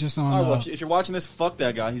interview. He was just on. All right, well, if you're watching this, fuck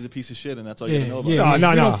that guy. He's a piece of shit, and that's all you Yeah, know about. yeah. him. No,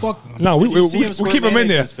 we no, don't fuck- no. Did you see him We squirt keep him in mayonnaise in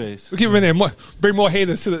there. his face? We keep him in there. Bring more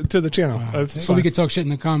haters to the channel. That's so we fine. could talk shit in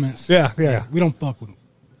the comments. Yeah, yeah. We don't fuck with him.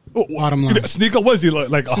 Oh, Bottom line. Sneeko, what is he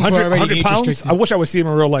like? Since we're 100, already 100 age pounds? restricted. I wish I would see him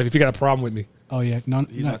in real life if he got a problem with me. Oh yeah, no,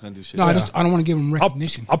 He's not gonna do shit. No, Yeah. I don't want to give him I'll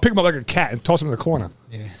recognition. pick him up like a cat and toss him in the corner.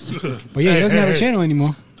 Yeah, but yeah, he doesn't have a channel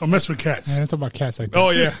anymore. Don't mess with cats. Yeah, don't talk about cats like that. Oh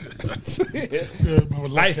yeah.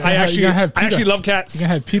 I actually love cats. You're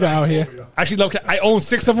gonna have Peter out here. I actually love cats. I own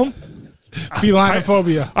 6 of them. Feline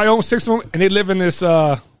phobia. I own 6 of them, and they live in this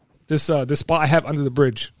spot I have under the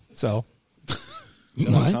bridge. So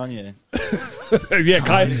What? Kanye.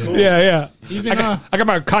 yeah. Even I got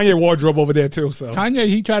my Kanye wardrobe over there too. So Kanye,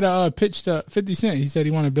 he tried to pitch to 50 Cent. He said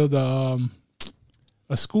he wanted to build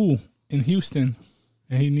a school in Houston,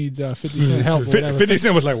 and he needs 50 Cent help. Or whatever. 50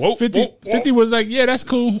 Cent was like, whoa, 50 was like, yeah, that's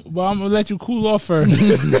cool, but I'm gonna let you cool off first.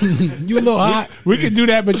 You a little hot. We can do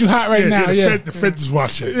that, but you hot right now. Yeah, The feds is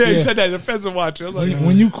watching. Yeah, he Yeah. said that. The feds are watching. I was like,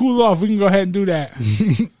 when you cool off, we can go ahead and do that.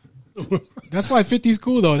 That's why 50's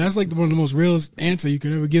cool though. That's like one of the most realest answer you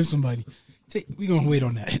could ever give somebody. We gonna wait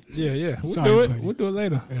on that. Yeah. We'll Sorry, do it. buddy. We'll do it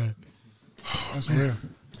later. That's real.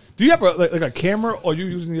 do you have like a camera, or you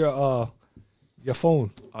using your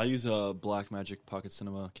phone? I use a Blackmagic Pocket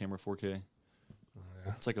Cinema camera 4K.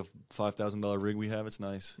 It's like a $5,000 rig we have. It's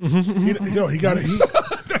nice. He got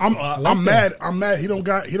it. I'm mad. I'm mad. He don't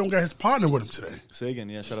got his partner with him today. Sagan,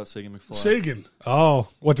 yeah. Shout out Sagan McFly. Sagan. Oh,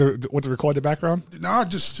 what to record the background? Nah,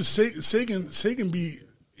 just Sagan be.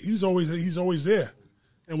 He's always there,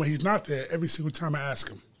 and when he's not there, every single time I ask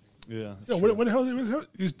him, Yeah. yo, what the hell is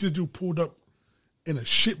this dude pulled up in a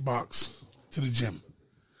shit box to the gym?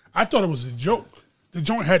 I thought it was a joke. The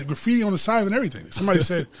joint had graffiti on the side and everything. Somebody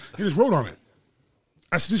said he just wrote on it.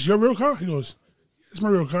 I said, "This is your real car?" He goes, "It's my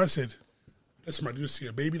real car." I said, "That's somebody just see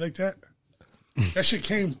a baby like that." That shit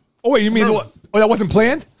came. Oh wait, you mean Maryland. that wasn't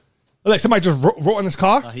planned? Like somebody just wrote on his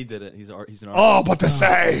car? He did it. He's an artist. Oh, about to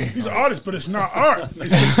say. He's an artist, but it's not art.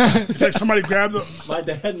 It's like somebody grabbed the. My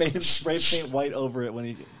dad made him spray paint white over it when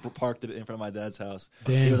he parked it in front of my dad's house.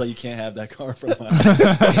 Damn. He was like, "You can't have that car in front of my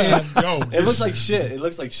house." Yo, It looks like shit. It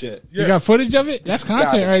looks like shit. You got footage of it? That's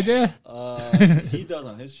content right there. He does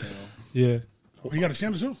on his channel. Yeah. he got a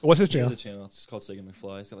channel too. What's his He has channel? a channel. It's called Sagan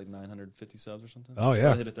McFly. He's got like 950 subs or something. Oh, yeah.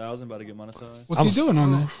 About to hit 1,000. About to get monetized. What's he doing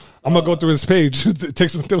on there? I'm gonna go through his page, take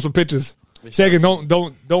some pictures. Sagan, don't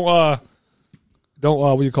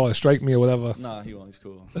what do you call it? Strike me or whatever. Nah, he won't. He's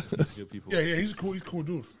cool. He's good people. Yeah, he's a cool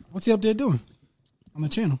dude. What's he up there doing on the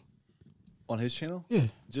channel? On his channel? Yeah.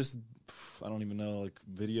 Just I don't even know, like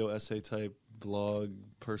video essay type vlog,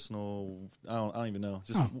 personal. I don't even know.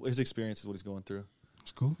 Just his experience is what he's going through.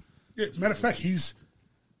 That's cool. Yeah, matter of fact, he's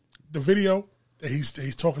the video that he's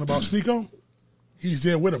talking about Sneeko. He's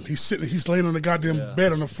there with him. He's laying on the goddamn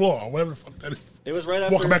bed on the floor or whatever the fuck that is. It was right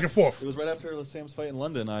after Walking back and forth. It was right after Sam's fight in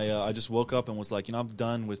London. I just woke up and was like, I'm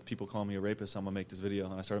done with people calling me a rapist. I'm gonna make this video,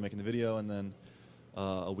 and I started making the video. And then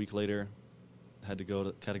a week later, had to go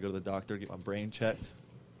to the doctor, get my brain checked,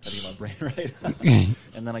 had to get my brain right,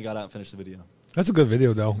 and then I got out and finished the video. That's a good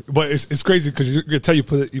video though, but it's crazy because you can tell you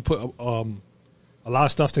put a lot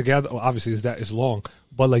of stuff together. Well, obviously, it's long,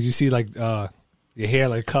 but like you see like your hair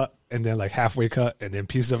like cut and then like halfway cut and then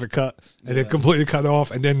pieces of it cut and then completely cut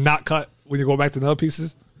off and then not cut when you go back to the other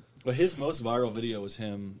pieces. But his most viral video was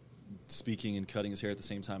him speaking and cutting his hair at the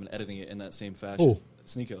same time and editing it in that same fashion.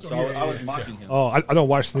 Sneeko. So I was mocking him. Oh, I don't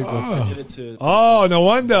watch Sneeko. I did it to. Oh, no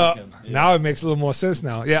wonder. Yeah. Now it makes a little more sense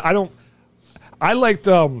now. Yeah, I liked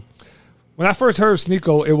when I first heard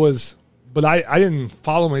Sneeko, it was but I didn't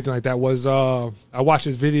follow him or anything like that. Was I watched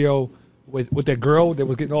his video with that girl that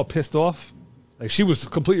was getting all pissed off. Like, she was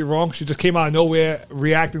completely wrong. She just came out of nowhere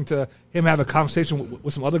reacting to him having a conversation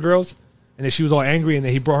with some other girls. And then she was all angry, and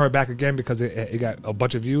then he brought her back again because it got a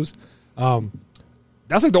bunch of views.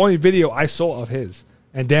 That's like the only video I saw of his.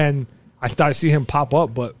 And then I started to see him pop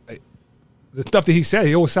up, but the stuff that he said,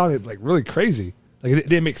 he always sounded like really crazy. Like, it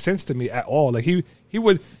didn't make sense to me at all. Like, they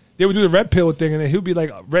would do the red pill thing, and then he would be like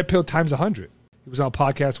red pill times 100. He was on a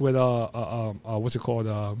podcast with what's it called?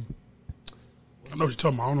 I know what you're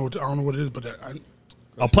talking about. I don't know what it is, but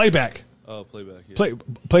A Playback. Oh, Playback. Yeah.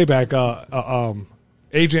 Playback.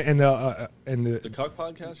 Agent and the Cuck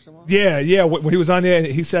podcast or something. Yeah. When he was on there,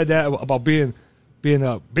 he said that about being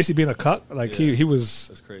basically being a cuck. Like, he was.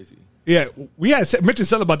 That's crazy. Yeah, we had mentioned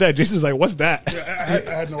something about that. Jason's like, "What's that?" Yeah,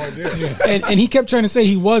 I had no idea. and he kept trying to say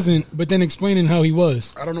he wasn't, but then explaining how he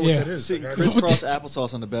was. I don't know what that is. See, crisscross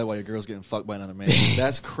applesauce on the bed while your girl's getting fucked by another man.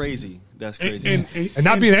 That's crazy. That's crazy. And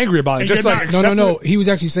not being angry about it. Just like no. He was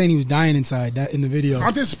actually saying he was dying inside that in the video.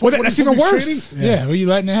 Aren't they supposed that's even worse. Yeah, were you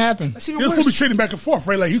letting it happen? That's He even was supposed to worse. be trading back and forth,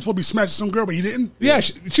 right? Like, he's supposed to be smashing some girl, but he didn't. Yeah,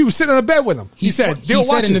 she was sitting on the bed with him. He said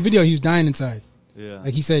in the video he was dying inside. Yeah.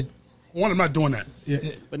 Like, he said. One, I'm not doing that.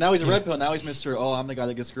 But now he's a red pill. Now he's Mr. Oh, I'm the guy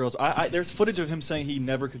that gets girls. There's footage of him saying he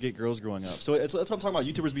never could get girls growing up. So that's what I'm talking about.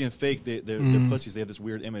 YouTubers being fake. They're pussies. They have this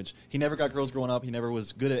weird image. He never got girls growing up. He never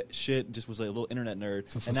was good at shit. Just was like a little internet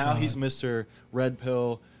nerd. And now he's Mr. Red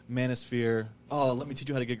Pill, Manosphere. Oh, let me teach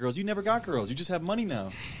you how to get girls. You never got girls. You just have money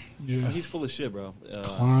now. Yeah. He's full of shit, bro. I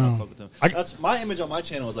Clown. don't fuck with him. That's my image on my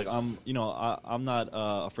channel. Is like I'm not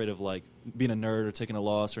afraid of like being a nerd or taking a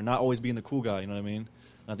loss or not always being the cool guy. You know what I mean?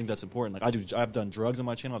 I think that's important. Like, I've done drugs on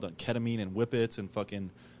my channel. I've done ketamine and whippets and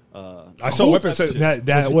fucking. I saw whippets.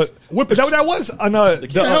 That was whippets. Is that what that was? On the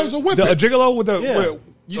hell's a whippet? The gigolo with the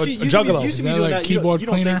You see me Is doing that like that. keyboard You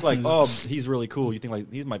don't cleaner? think like, oh, he's really cool. You think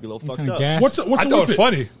like he might be a little fucked Kind of up. gas? What's I a thought it was whippet?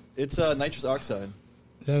 funny. It's nitrous oxide.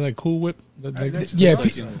 Is that like Cool Whip? Yeah,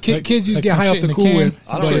 like, kids used to like get some high shit off in the the Cool can. Whip.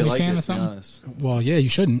 I don't really like can it, or to be something? honest. Well, yeah, you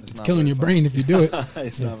shouldn't. It's not killing very your fun. brain if you do it.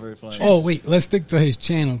 It's not very funny. Oh wait, let's stick to his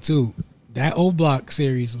channel too. That old block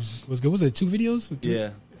series was good. Was it 2 videos?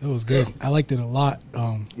 Yeah. It was good. I liked it a lot.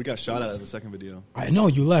 We got shot at the second video. I know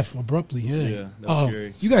you left abruptly. Yeah, Yeah, that was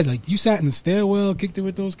scary. You guys you sat in the stairwell, kicked it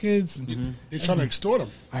with those kids. They're trying to extort him.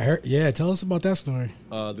 I heard. Yeah, tell us about that story.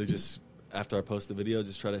 They just after I posted the video,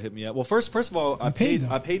 just try to hit me up. Well, first of all, I paid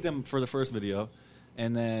paid them for the first video,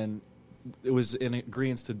 and then it was in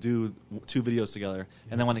agreement to do 2 videos together.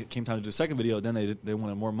 And then when it came time to do the second video, then they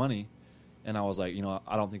wanted more money, and I was like,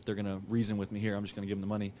 I don't think they're gonna reason with me here. I'm just gonna give them the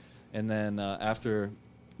money. And then after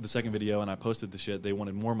the second video and I posted the shit, they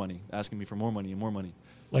wanted more money, asking me for more money and more money.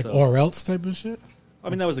 Like So- or else type of shit. I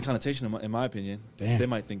mean, that was the connotation in my opinion. Damn. They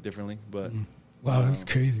might think differently, but Wow, that's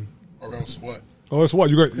crazy. Or else what? Oh, it's what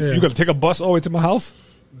you got? You got to take a bus all the way to my house?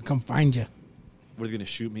 Come find you. what are they gonna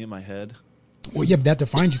shoot me in my head? Well, yeah, but they have to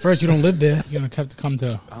find you first. You don't live there. You're gonna have to come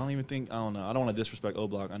to. I don't know. I don't want to disrespect O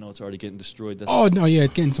Block. I know it's already getting destroyed. That's Oh no, yeah,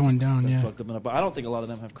 it's getting torn down. That's Yeah, fucked up. But I don't think a lot of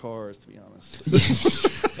them have cars, to be honest.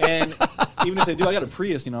 And even if they do, I got a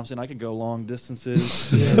Prius. You know what I'm saying? I could go long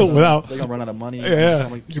distances. Without- They're going to run out of money. Yeah. So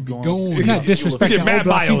I'm like, keep be going. going. He's not disrespecting Get mad O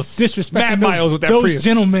Block. miles. He's disrespecting Mad miles with that those Prius.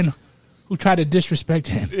 gentlemen who try to disrespect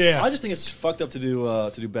him. Yeah. I just think it's fucked up to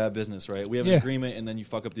do bad business, right? We have an Yeah. agreement, and then you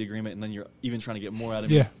fuck up the agreement, and then you're even trying to get more out of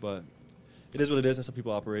me. Yeah. But it is what it is. That's how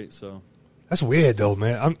people operate. So That's weird, though,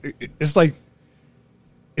 man. It's like,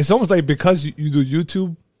 it's almost like because you do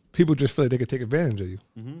YouTube, people just feel like they can take advantage of you.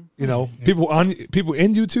 Mm-hmm. You know, people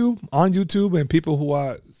in YouTube, on YouTube, and people who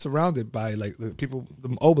are surrounded by like the people,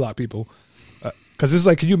 the O Block people. Because it's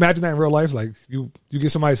like, can you imagine that in real life? Like you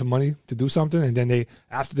give somebody some money to do something, and then they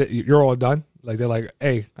after that you're all done. Like they're like,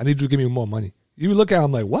 "Hey, I need you to give me more money." You look at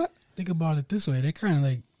them like, "What?" think about it this way. They kind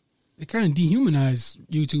of dehumanize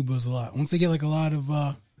YouTubers a lot. Once they get like a lot of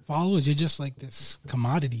followers, you're just like this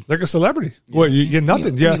commodity. Like a celebrity. Well, you're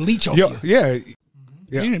nothing. Yeah, Yeah, we leech off you. yeah.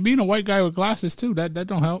 Yeah. Being a white guy with glasses too, that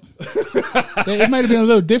don't help. It might have been a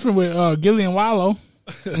little different with Gillian Wallow.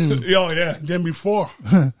 Oh yeah. And then before,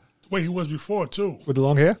 the way he was before too. With the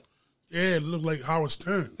long hair. Yeah, it looked like Howard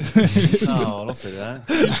Stern. no, don't say that.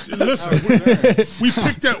 Listen, we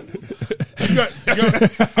picked that. You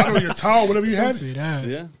got I don't know, your towel, whatever you had. See that?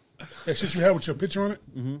 Yeah. That shit you had with your picture on it.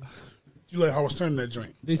 Mm-hmm. You like Howard Stern in that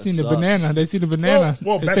joint. They seen the sucks. banana. They see the banana.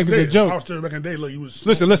 Well, they back think in the it's day, a joke. Howard Stern back in the day, look, he was.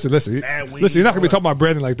 Listen. Mad Listen, you're not weed, gonna be all talking about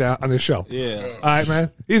Brandon like that on this show. Yeah. All right,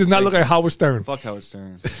 man. He does not look like Howard Stern. Fuck Howard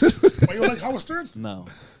Stern. Why you don't like Howard Stern? No.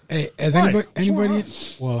 Hey, has Why? anybody?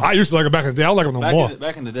 What's Well, I used to like him back in the day. I don't like him no more.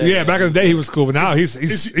 Back in the day. Yeah, back in the day he was cool, but now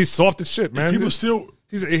he's soft as shit, man. People still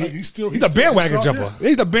He's he's a bandwagon out jumper. there.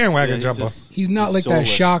 He's a bandwagon jumper. He's not He's like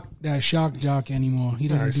soulless. that shock jock anymore. He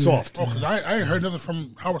doesn't Right, do soft. that. Oh, because I ain't heard nothing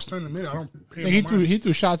from Howard Stern in a minute. I don't pay He no threw mind. he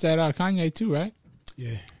threw shots at Kanye too, right?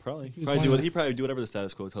 Yeah, Probably. He one probably of he probably do whatever the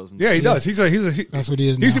status quo tells him. Yeah, he does. He's that's what he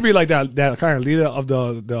is He used to now. be like that kind of leader of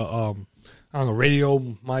the I don't know,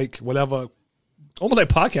 radio, mic, whatever, almost like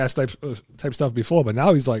podcast type stuff before. But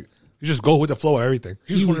now he's like, you just go with the flow of everything.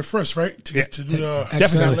 He was one of the first, right? To do the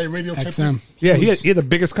definitely. LA radio type XM. thing. Yeah, he had the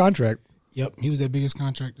biggest contract. Yep, he was their biggest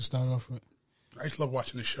contract to start off with. I used to love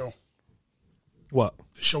watching the show. What?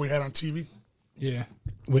 The show we had on TV. Yeah.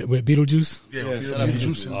 With Beetlejuice. Yeah, shout yeah, out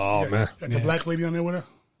Juice and Oh, man. got the black lady on there with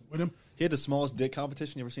him. He had the smallest dick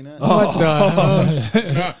competition. You ever seen that? What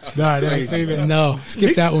the? Nah, I didn't see that. No,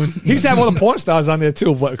 skip that one. He's had all the porn stars on there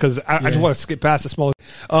too, but because I just want to skip past the small.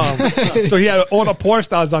 So he had all the porn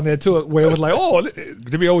stars on there too, where it was like, oh,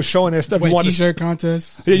 they be always showing their stuff. Wet You want to T-shirt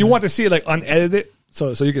contest. Yeah, you want to see it like unedited,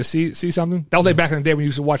 so you can see something. That was like back in the day when you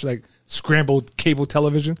used to watch like scrambled cable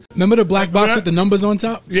television. Remember the black box with the numbers on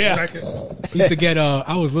top? Yeah, Smack it. We used to get.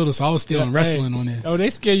 I was little, so I was stealing wrestling Hey. on there. Oh, they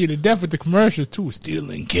scare you to death with the commercials too.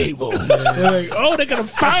 Stealing cable. They're like, oh, they're gonna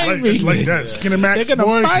find me. It's like that. Skinemax, They're gonna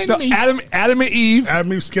boys. find no, me. Adam and Eve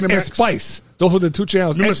Adam Eve, Skinemax. and Spice. Those were the two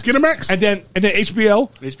channels. Remember and, Skinemax? and then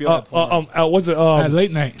HBO. HBO had porn. Was it At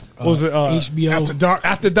late night. what was it HBO. After Dark.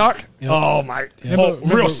 After Dark? Oh my!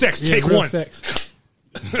 Remember- Real sex. yeah, Take real one. Sex.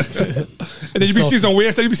 And then you be seeing some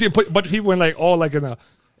weird stuff. You be seeing a bunch of people in like all like in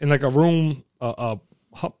a room.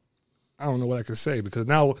 I don't know what I can say because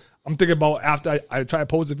now I'm thinking about after I try to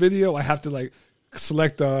post a video, I have to like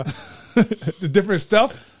select the different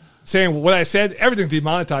stuff, saying what I said. Everything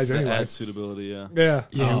demonetized The anyway. ad suitability. Yeah. Yeah.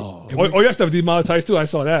 Yeah. Oh, your stuff demonetized too. I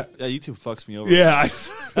saw that. Yeah. YouTube fucks me over. Yeah.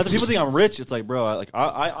 That's what people think I'm rich. It's like, bro,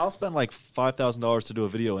 I'll spend like $5,000 to do a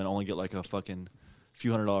video and only get like a fucking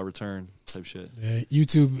few $100 return type shit. Yeah,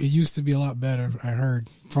 YouTube. It used to be a lot better. I heard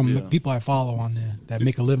from the Yeah. people I follow on there that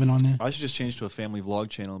make a living on there. I should just change to a family vlog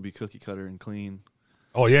channel and be cookie cutter and clean.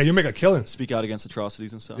 Oh yeah, you make a killing. Speak out against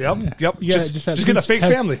atrocities and stuff. Yep. Yep. You gotta Just have get a fake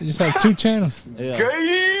family. Just have two channels. Yeah.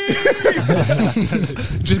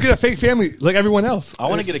 Just get a fake family like everyone else. I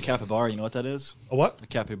want to get a capybara. You know what that is? A what? A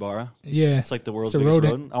capybara. Yeah. It's like the world's It's a biggest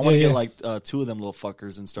rodent. rodent. I want to Yeah, get yeah. like two of them little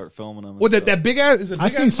fuckers and start filming them. and What stuff. that big ass? Is it I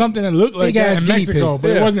big seen ass? something that looked like Big ass that in guinea Mexico, pig. but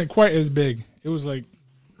Yeah. it wasn't quite as big. It was like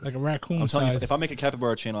a raccoon I'm telling you, size. if I make a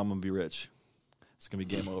capybara channel, I'm gonna be rich. It's gonna be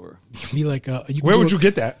game over. Be like, Where would you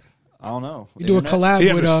get that? I don't know. You do a Internet? collab He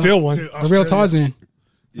has with a still one. Yeah, the real Australia. Tarzan.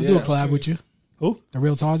 I'll do a Yeah, collab with you. Who? The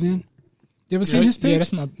real Tarzan. You ever yeah, seen his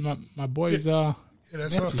page? yeah, that's my boy's. Yeah,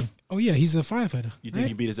 that's Oh yeah, he's a firefighter. You think right?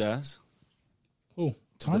 he beat his ass? Who?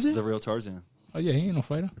 Tarzan? The real Tarzan. Oh yeah, he ain't no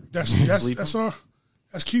fighter. that's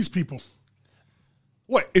Keys people.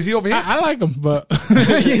 What is he over here? I like him, but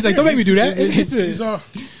He's like, don't make me do that. He's a- He's I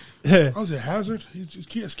was at Hazard. He's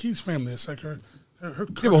just Keys family. It's like her yeah,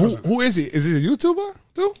 but who is he? Is he a YouTuber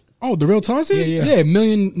too? Oh, the real Tarzan? Yeah.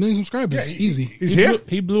 million subscribers. Yeah, Easy. He's here.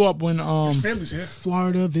 He blew up when His family's here.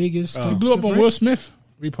 Florida, Vegas. he blew up when Will Smith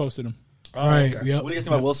reposted him. All right. okay. Yep. What do you guys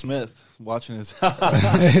think about Will Smith watching his? Watch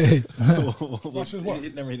his what? He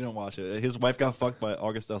didn't watch it. His wife got fucked by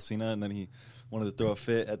August Alsina, and then he wanted to throw a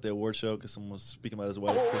fit at the award show because someone was speaking about his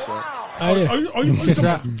wife. Chris Rock. Oh yeah, Are you Chris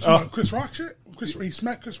talking Rock. about Chris Rock shit? He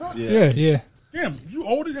smacked Chris Rock? Yeah. yeah. Damn, you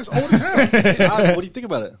old? That's old as hell. What do you think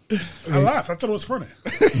about it? I laughed. I thought it was funny.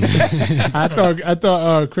 I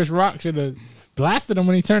thought Chris Rock should have blasted him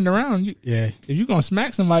when he turned around. Yeah. If you gonna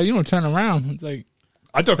smack somebody, you don't turn around. It's like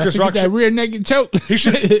I thought Chris Chris Rock that should, rear naked choke. he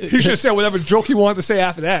should have said whatever joke he wanted to say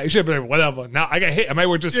after that. He should have been like, whatever. Now I got hit. I might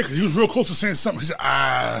well just Yeah, because he was real close to saying something. He said,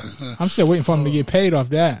 I'm still waiting for him to get paid off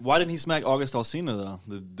that. Why didn't he smack August Alsina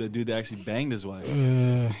though? The dude that actually banged his wife.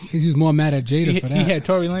 Because he was more mad at Jada for that. He had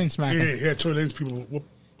Tory Lane smack him. Yeah, he had Tory Lanez people whoop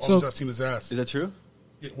So- all I've seen his ass. Is that true?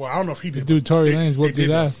 Yeah, well, I don't know if he did. Dude, but Tory they- Lanez they whooped his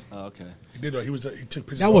did, though. ass. Oh, okay. He did. He was. He took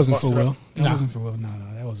pictures. That all wasn't for busted Will. up. That Nah. wasn't for Will. No,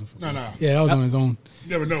 that wasn't for Will. No. Yeah, that was on his own. You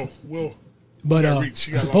never know. Will. But got reach.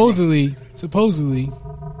 He got supposedly,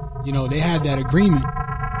 you know, they had that agreement.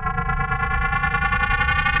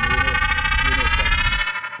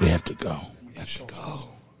 We have to go.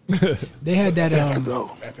 They had that.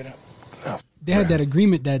 Wrap it up. They had that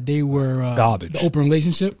agreement that they were Garbage. the open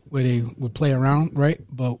relationship where they would play around, right?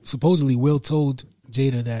 But supposedly Will told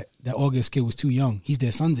Jada that August kid was too young. He's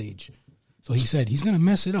their son's age, so he said he's gonna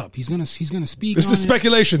mess it up. He's gonna speak. this on is it.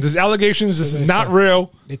 speculation. This is allegations. This is they not said.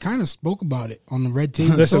 real. They kind of spoke about it on the red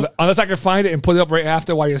table. Listen, unless I can find it and put it up right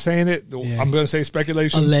after while you're saying it, Yeah. I'm going to say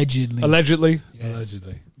speculation. Allegedly. Allegedly.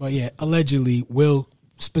 But yeah, allegedly, Will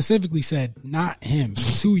specifically said not him.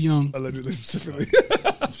 He's too young. Allegedly specifically.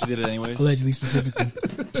 She did it anyways. Allegedly, specifically.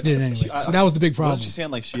 She did it anyway. So that was the big problem. Wasn't she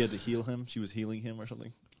saying like she had to heal him? She was healing him or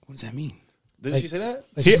something? What does that mean? Didn't she say that?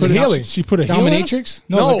 Healing. She put a heel in? Dominatrix?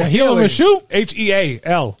 No, like a heel of a shoe.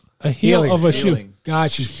 HEAL. A heel Healing. of a shoe. Healing.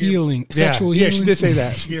 Gotcha. Healing. Yeah, Sexual yeah, healing. she did say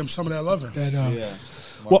that. She gave him some of that loving. That, Yeah.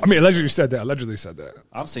 Well, I mean, allegedly said that.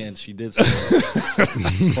 I'm saying she did say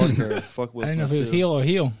that. Fuck her. Fuck Will I didn't know if Smith, it was too. heel or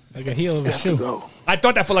heel. Like a heel of a shoe. I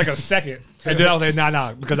thought that for like a second. And then I was like,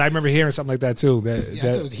 nah, because I remember hearing something like that too. yeah, I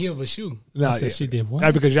thought it was heel of a shoe. nah, I said she did what?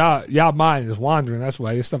 Nah, because y'all mind is wandering. That's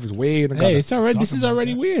why this stuff is way in the Hey, gutter. it's already. This is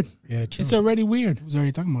already weird. Yeah, true. It's already weird. Who's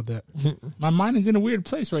already talking about that? My mind is in a weird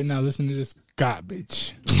place right now listening to this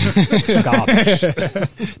garbage. Garbage.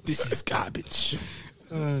 This is garbage.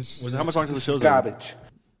 Was it, how much longer to the show's Garbage.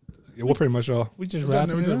 Yeah, we're pretty much all. We just We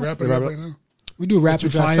wrapping it did up. wrap it up right now. We do rapid you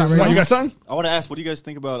got fire. something Right You now. got something? I want to ask, what do you guys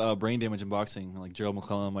think about brain damage in boxing? Like Gerald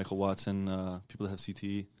McClellan, Michael Watson, people that have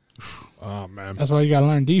CTE. Oh man. That's why you gotta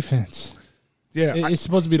learn defense. Yeah. It's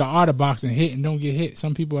supposed to be the art of boxing, hit and don't get hit.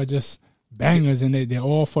 Some people are just bangers and they're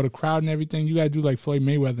all for the crowd and everything. You gotta do like Floyd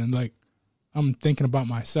Mayweather and like, I'm thinking about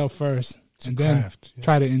myself first and then craft, yeah.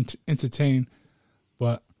 try to entertain.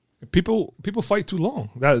 But people fight too long.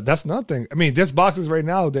 That's another thing. I mean, there's boxers right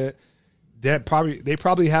now that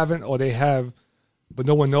probably haven't, or they have, but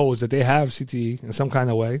no one knows that they have CTE in some kind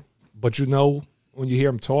of way. But you know, when you hear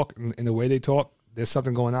them talk and the way they talk, there's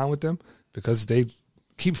something going on with them because they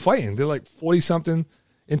keep fighting. They're like 40-something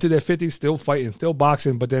into their 50s, still fighting, still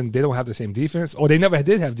boxing, but then they don't have the same defense, or they never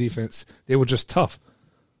did have defense. They were just tough,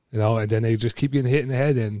 and then they just keep getting hit in the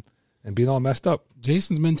head and being all messed up.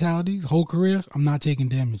 Jason's mentality, whole career, I'm not taking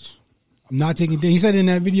damage. I'm not taking damage. He said in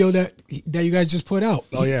that video that you guys just put out.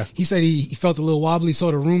 Oh, yeah. He said he felt a little wobbly, saw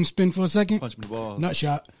the room spin for a second. Punch me in the balls. Nut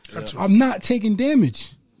shot. Yeah. I'm not taking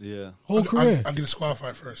damage. Yeah. Whole career. I'll get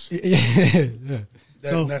disqualified first. yeah.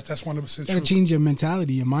 So That's 100% gotta true. change your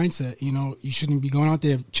mentality, your mindset. You know, you shouldn't be going out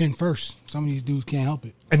there chin first. Some of these dudes can't help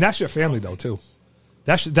it. And that's your family, though, too.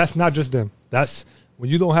 That's not just them. That's when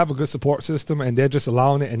you don't have a good support system and they're just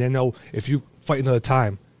allowing it and they know if you fight another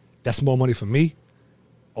time, that's more money for me,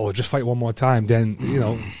 or just fight one more time, then,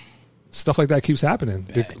 stuff like that keeps happening.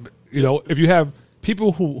 If you have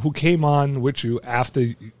people who came on with you after,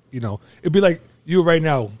 it'd be like you right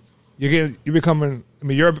now. You're becoming,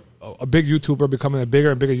 you're a big YouTuber becoming a bigger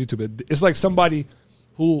and bigger YouTuber. It's like somebody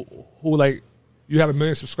who like, you have 1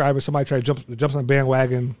 million subscribers, somebody jumps on a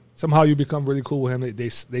bandwagon, somehow you become really cool with him, they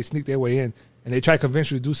sneak their way in, and they try to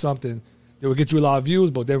convince you to do something that will get you a lot of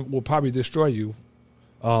views, but then will probably destroy you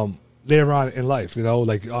later on in life,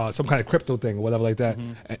 like some kind of crypto thing or whatever like that.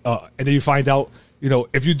 And then you find out,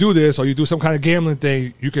 if you do this or you do some kind of gambling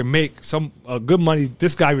thing, you can make some good money.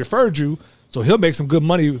 This guy referred you, so he'll make some good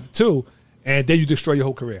money too, and then you destroy your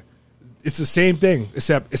whole career. It's the same thing,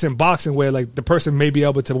 except it's in boxing where like the person may be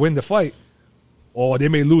able to win the fight, or they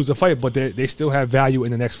may lose the fight, but they still have value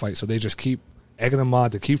in the next fight. So they just keep egging them on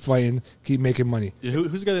to keep fighting, keep making money. Yeah,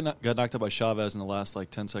 who's the guy that got knocked out by Chavez in the last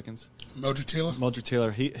 10 seconds? Mildred Taylor. Mildred Taylor.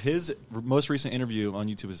 His most recent interview on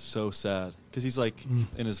YouTube is so sad because he's like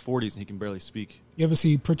in his 40s and he can barely speak. You ever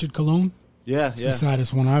see Pritchard Cologne? Yeah, It's the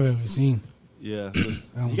saddest one I've ever seen. Yeah.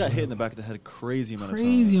 He got hit in the back of the head a crazy amount of times.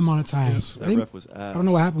 Crazy amount of times. That ref was ass. I don't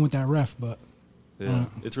know what happened with that ref, but Yeah,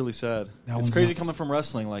 it's really sad. that It's one's crazy nuts. coming from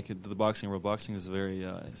wrestling, like to the boxing world. Boxing is very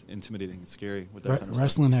intimidating and scary with that kind of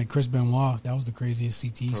wrestling had Chris Benoit. That was the craziest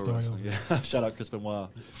CTE stuff. Pro story. wrestling, yeah. Shout out Chris Benoit.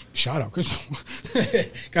 Shout out, Chris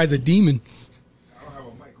Benoit. Guy's a demon. I don't have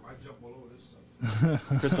a mic. I jump all over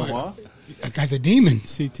this. Chris Benoit? That guy's a demon.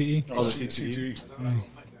 CTE. Oh, the CTE.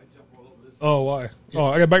 Oh, why? Oh,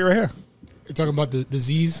 I got a bike right here. You're talking about the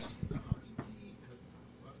Z's?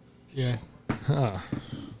 Yeah.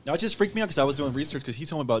 Now, it just freaked me out because I was doing research because he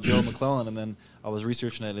told me about Gerald McClellan, and then I was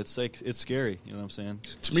researching it. It's like it's scary. You know what I'm saying?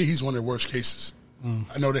 To me, he's one of the worst cases.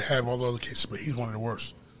 I know they have all the other cases, but he's one of the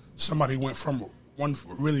worst. Somebody went from one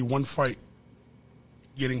fight,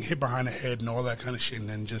 getting hit behind the head and all that kind of shit, and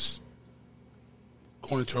then just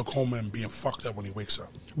going into a coma and being fucked up when he wakes up.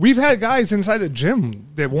 We've had guys inside the gym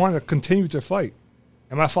that want to continue to fight.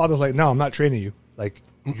 And my father's like, no, I'm not training you. Like,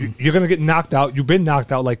 you're going to get knocked out. You've been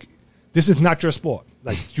knocked out. Like, this is not your sport.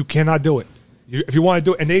 Like, you cannot do it. If you want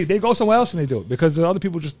to do it, and they go somewhere else and they do it because the other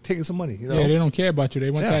people just taking some money. Yeah, they don't care about you.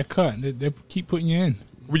 They want that cut. They keep putting you in.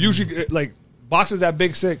 We usually, like, boxers at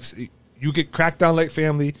Big Six, you get cracked down like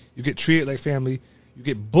family. You get treated like family. You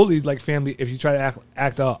get bullied like family if you try to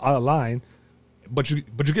act out of line. But you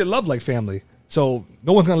get loved like family. So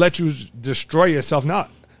no one's going to let you destroy yourself.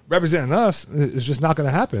 Not representing us, it's just not going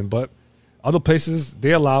to happen. But other places,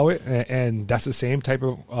 they allow it, and that's the same type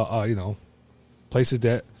of, places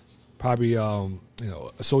that probably,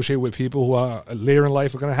 associate with people who are later in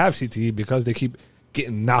life are going to have CTE because they keep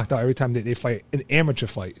getting knocked out every time they fight an amateur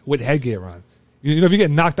fight with headgear on. You know, if you get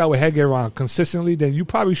knocked out with headgear on consistently, then you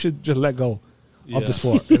probably should just let go of the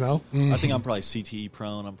sport, you know? I think I'm probably CTE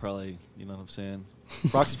prone. I'm probably, you know what I'm saying?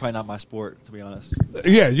 Boxing's probably not my sport, to be honest.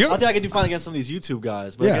 Yeah, I think I could do fine against some of these YouTube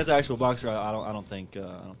guys, but against an actual boxer, I don't think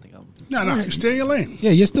I'm. No, you stay in your lane.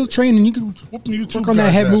 Yeah, you're still training. You can Whooping YouTube work on that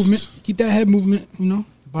guys' head asses. movement. Keep that head movement, you know,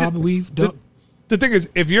 bob, weave, duck. The thing is,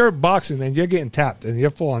 if you're boxing and you're getting tapped and you're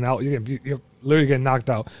falling out, you're literally getting knocked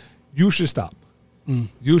out, you should stop.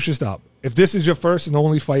 You should stop. If this is your first and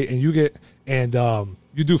only fight and you get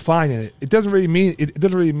you do fine in it, it doesn't really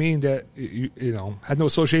mean that you know had no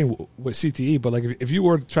association with CTE. But like if you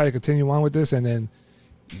were to try to continue on with this and then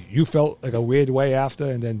you felt like a weird way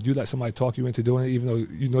after, and then you let somebody talk you into doing it, even though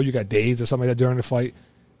you know you got days or something like that during the fight,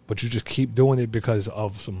 but you just keep doing it because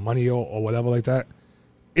of some money or whatever like that.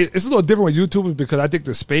 It's a little different with YouTubers because I think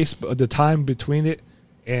the time between it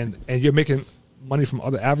and you're making money from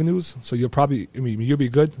other avenues, so you'll be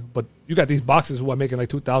good. But you got these boxers who are making like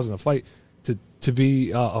 $2,000 a fight to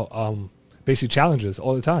be basically challengers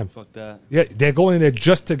all the time. Fuck that. Yeah, they're going in there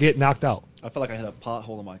just to get knocked out. I feel like I hit a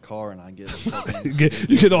pothole in my car and I get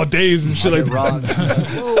you get all dazed and shit like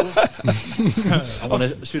that. I want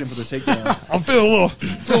to shoot him for the takedown. I'm feeling a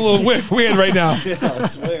little weird right now. Yeah, I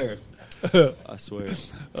swear. I swear.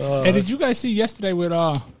 Hey, did you guys see yesterday with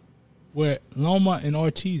Loma and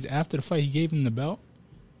Ortiz after the fight? He gave him the belt.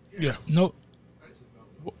 Yeah. No.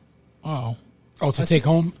 Oh, to take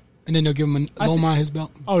home, and then they'll give him Loma his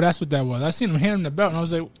belt. Oh, that's what that was. I seen him hand him the belt, and I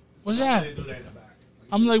was like, "What's that?"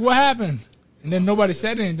 I'm like, "What happened?" And then nobody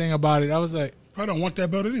said anything about it. I was like, I don't want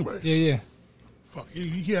that belt anyway. "Yeah." Fuck,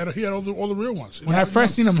 he had all the real ones. When I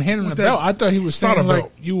first seen him hand him the belt, I thought he was saying like,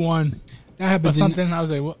 belt. "You won." That happens or something. I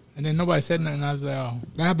was like, "What?" And then nobody said nothing. I was like, "Oh."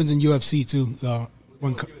 That happens in UFC too.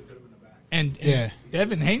 And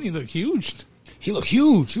Devin Haney looked huge. He looked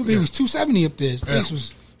huge. He was 270 up there.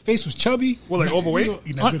 His face was chubby. Well, like overweight.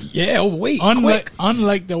 Overweight.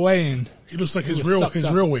 Unlike the weigh-in. He looks like his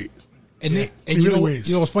real weight. And you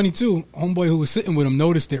know what's funny too? Homeboy who was sitting with him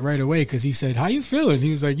noticed it right away because he said, "How you feeling?" He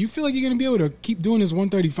was like, "You feel like you're gonna be able to keep doing this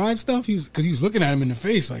 135 stuff?" Because he was looking at him in the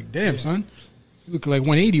face like, "Damn, son, you look like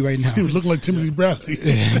 180 right now." He was looking like Timothy Bradley.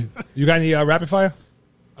 You got any rapid fire?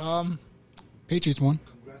 Patriots won.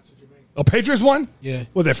 Oh, Patriots won? Yeah.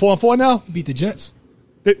 Well, they're 4-4 now. Beat the Jets.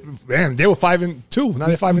 They were 5-2. Now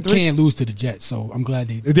they're 5-3. Can't lose to the Jets, so I'm glad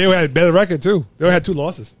they had a better record too. They only had 2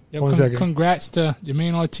 losses. Yep, congrats to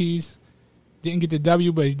Jermaine Ortiz. Didn't get the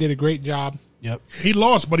W, but he did a great job. Yep. He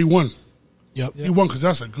lost, but he won. Yep. He won because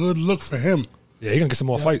that's a good look for him. Yeah, he's gonna get some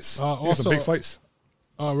more fights. Also, some big fights.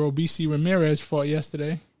 Robeisy Ramirez fought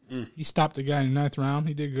yesterday. He stopped the guy in the 9th round.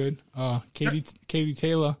 He did good. Katie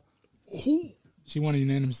Taylor. She won a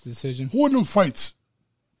unanimous decision. Who in them fights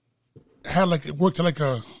worked at like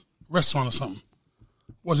a restaurant or something?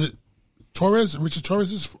 Was it Richard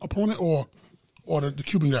Torres' opponent, or the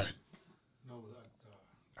Cuban guy?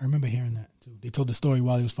 I remember hearing that too. They told the story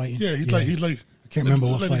while he was fighting. Yeah, he's like I can't remember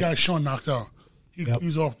what fight. The guy Sean knocked out.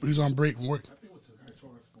 He's on break from work.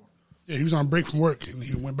 Yeah, he was on break from work and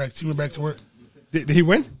he went back to work. Did he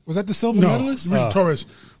win? Was that the silver medalist? Richard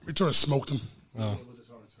Torres smoked him. Oh.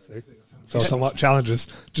 So some challenges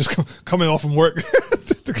just coming off from work.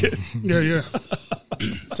 Yeah.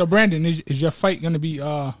 So Brandon, is your fight going to be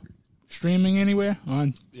streaming anywhere?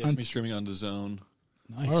 It's going to be streaming on DAZN.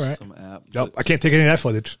 Nice. All right. Some app. Yep, I can't take any of that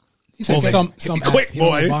footage. He said some quick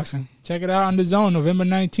boy. Boxing. Check it out on DAZN, November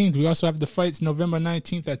 19th. We also have the fights November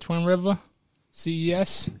 19th at Twin River,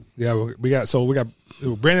 CES. Yeah, we got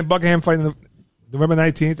Brandon Buckingham fighting November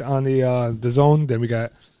 19th on the DAZN. Then we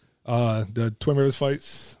got the Twin Rivers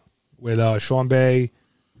fights with Sean Bay,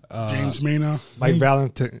 James Mena, Mike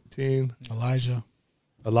Valentine, Elijah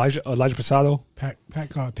Pasado, Pat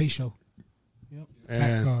Pacho. Yep. And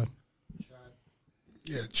Pat Card.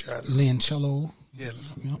 Yeah, Chad. Liancello. Yeah.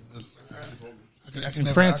 Yep. I can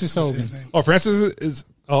Francis Hogan. Oh, Francis is.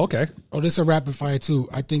 Oh, okay. Oh, this is a rapid fire too.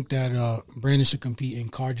 I think that Brandon should compete in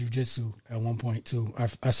car jiu-jitsu at one point too.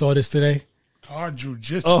 I saw this today. Car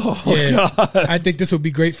jiu-jitsu. Oh, yeah. God. I think this would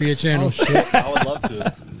be great for your channel. Oh, shit. I would love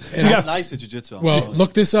to. And I'm nice at jiu-jitsu. Well,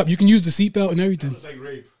 look this up. You can use the seatbelt and everything.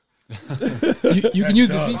 You can use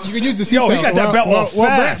the seatbelt. Yo, he got that belt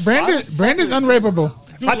fast. Brandon's unrapeable.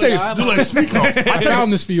 I tell you, do like Sneeko. I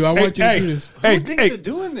found this for you. I want you to do this. Who thinks of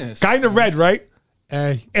doing this? Guy in the red, right?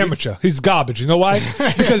 Amateur. He's garbage. You know why?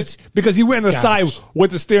 because he went on the side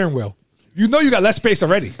with the steering wheel. You know you got less space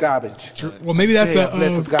already. Garbage. Well, maybe that's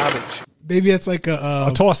garbage. maybe that's like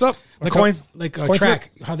a toss up, like coin, like a coin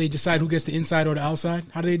track. How they decide who gets the inside or the outside?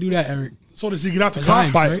 How do they do that, Eric? So does he get out the car?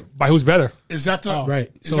 Times, by right? by who's better. Is that the Right.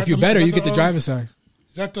 is So that if you're the- better, is you that get the driver's side.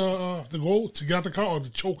 Is that the goal to get out the car or the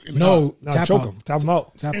choke in the No, car? No, tap choke out. him. Tap him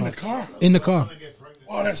out. Tap In the out. car? In the car.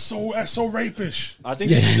 Oh, that's so rapish. I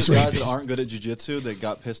think Yeah, these are it's the guys racist. that aren't good at jujitsu that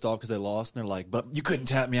got pissed off because they lost, and they're like, "But you couldn't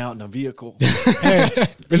tap me out in a vehicle." Is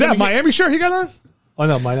that a Miami shirt he got on? Oh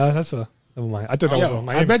no, that's a. Never mind. I thought that was Yo, a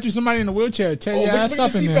Miami. I bet you somebody in a wheelchair tear your ass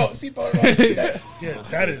up in there. Seatbelt. Yeah,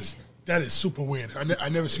 that is super weird. I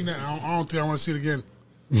never seen that. I don't think I want to see it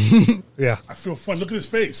again. Yeah, I feel fun. Look at his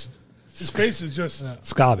face. His face is just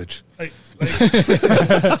it's garbage. like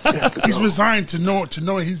he's resigned to know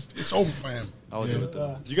it's over for him. I'll do it.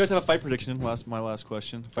 Do you guys have a fight prediction? My last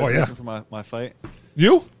question. Fight Oh, yeah. prediction for my fight.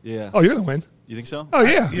 You? Yeah. Oh, you're gonna win. You think so? Oh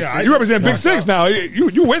yeah. Yeah, You represent Big Six now.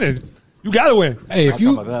 You winning. You gotta win. Hey, I'll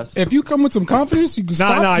try my best. if you come with some confidence, you can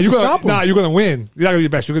stop. Nah, you you're can gonna stop 'em. you're gonna win. You're not gonna be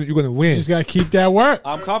best. You're gonna win. Just gotta keep that work.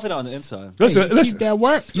 I'm confident on the inside. Listen. Keep that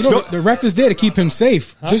work. You know, the ref is there to keep him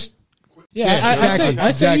safe. Just Yeah, Yeah, I exactly, say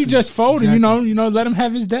exactly, you just fold and exactly. you know, let him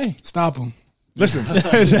have his day. stop him. Listen.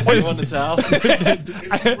 You want the towel?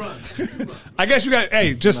 I guess you got.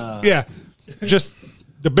 Hey, just just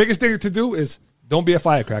the biggest thing to do is don't be a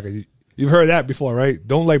firecracker. You've heard that before, right?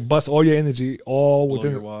 Don't like bust all your energy all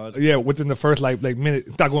within your wad. within the first like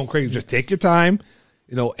minute. Not going crazy. Just take your time,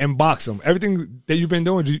 and box them. Everything that you've been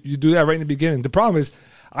doing, you do that right in the beginning. The problem is,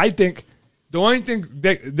 I think the only thing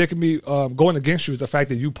that can be going against you is the fact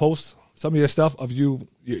that you post some of your stuff of your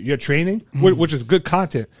training, which is good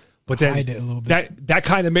content. But then Hide it a little bit. that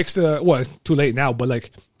kind of makes it's too late now. But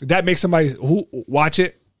like that makes somebody who watch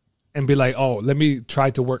it and be like, oh, let me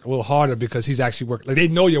try to work a little harder because he's actually working. Like they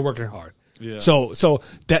know you're working hard. Yeah. So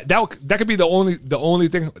that could be the only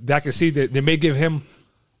thing that I can see that they may give him.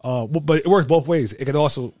 But it works both ways. It could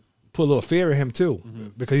also put a little fear in him too,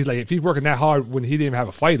 because he's like, if he's working that hard when he didn't even have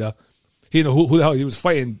a fighter, he know who the hell he was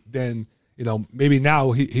fighting. Then maybe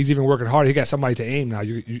now he's even working hard. He got somebody to aim now.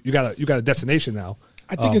 You got a destination now.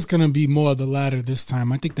 I think it's gonna be more of the latter this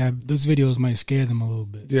time. I think that those videos might scare them a little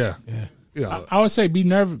bit. Yeah. Yeah. I would say be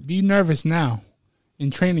nervous now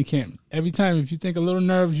in training camp. Every time if you think a little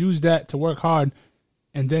nerves, use that to work hard,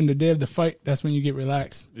 and then the day of the fight, that's when you get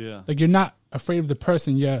relaxed. Yeah. Like you're not afraid of the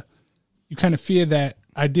person. You kind of fear that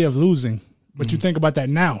idea of losing, but you think about that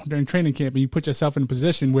now during training camp, and you put yourself in a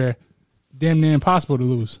position where damn near impossible to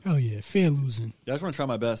lose. Oh yeah, fair losing. Yeah, I just want to try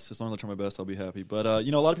my best. As long as I try my best, I'll be happy. But a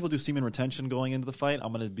lot of people do semen retention going into the fight.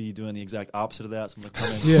 I'm going to be doing the exact opposite of that. So I'm going to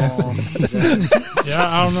come in. Yeah. Yeah,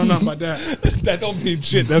 I don't know nothing about that. That don't mean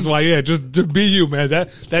shit. That's why, just be you, man.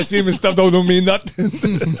 That semen stuff don't mean nothing.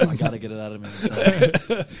 I got to get it out of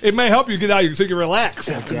me. It may help you get out so you can relax.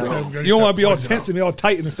 You don't want to be all tense and be all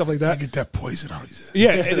tight and stuff like that. Get that poison out.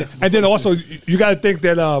 Yeah, and then also you got to think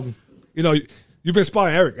that you've been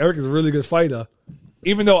sparring Eric. Eric is a really good fighter,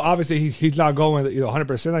 even though obviously he's not going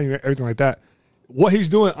 100% on you, everything like that. What he's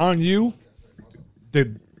doing on you,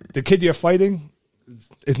 the kid you're fighting,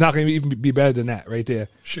 is not going to even be better than that right there.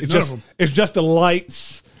 Shit, It's none just of 'em. it's just the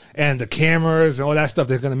lights and the cameras and all that stuff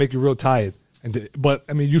that's going to make you real tired. But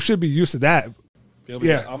I mean, you should be used to that.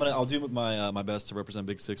 Yeah. I'll do my best to represent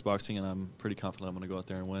Big Six boxing, and I'm pretty confident I'm going to go out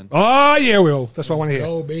there and win. Oh yeah, Will. That's what I want to hear.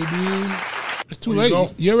 Oh baby. It's too Before you late.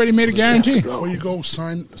 go. You already made a guarantee. Before you go,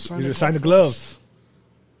 sign You the just sign the gloves.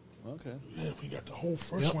 Okay. Yeah, we got the whole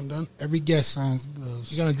first one done. Every guest signs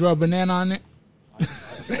gloves. You're gonna draw a banana on it.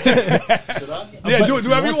 Yeah, do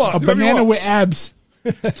whatever you want. A Do whatever you banana want. with abs.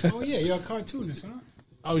 Oh yeah, you're a cartoonist, huh?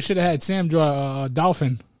 Oh, we should have had Sam draw a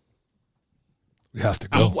dolphin. We have to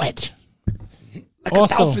go. Wet. Like a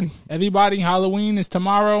Also, dolphin. everybody, Halloween is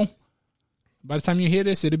tomorrow. By the time you hear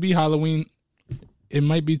this, it'll be Halloween. It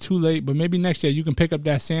might be too late, but maybe next year you can pick up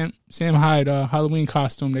that Sam Hyde Halloween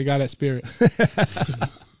costume they got at Spirit.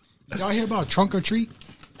 Y'all hear about trunk or treat?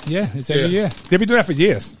 Yeah, it's every year. They've been doing that for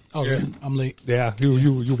years. Oh, Yeah. I'm late. Yeah, you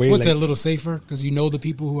way What's late. it a little safer because you know the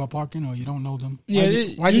people who are parking or you don't know them? Yeah,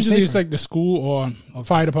 why is it usually it's safer? like the school or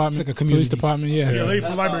fire department, It's like a police community. department. Yeah. Yeah, lady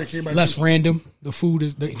from the library came back. less random. The food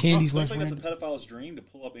is the candy's less that's a random. pedophile's dream to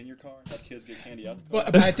pull up in your car and have kids get candy out the car.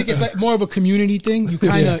 But I think it's like more of a community thing. You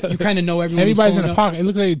kind of know everyone. Everybody's in the park. It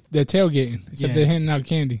looks like they're tailgating, except Yeah. they're handing out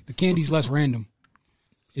candy. The candy's less random.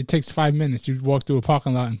 It takes 5 minutes. You walk through a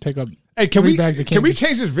parking lot and pick up Hey, can 3 we bags of can we candy.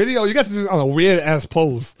 change this video? You got this on a weird ass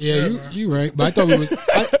pose. Yeah, you right. But I thought we was.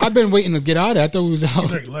 I've been waiting to get out of it. I thought we was out.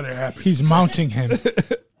 Let it happen. He's mounting him. Let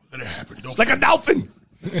it happen. Don't Like a dolphin.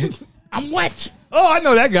 I'm wet. Oh, I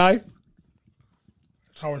know that guy.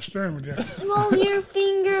 That's Howard Stern with that. Swallow your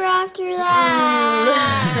finger after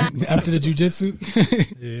that. After the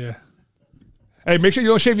jujitsu. Yeah. Hey, make sure you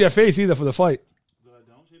don't shave your face either for the fight.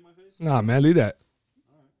 Nah, man, leave that.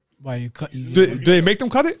 Why you cut? Do they make them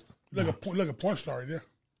cut it? Like a porn star right there.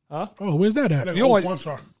 Oh, where's that at? Like You a want- porn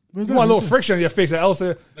star. You want a little friction on your face. Else,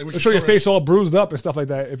 it'll show your face all bruised up and stuff like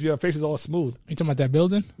that. If your face is all smooth. You talking about that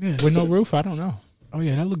building with no roof? I don't know. Oh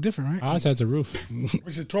yeah, that looked different, right? Ours has a roof.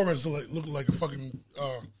 Richard Torres looked like a fucking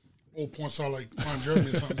old porn star like Ron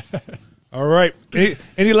Jeremy or something. All right.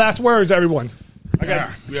 Any last words, everyone? We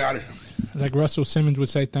out of here. Like Russell Simmons would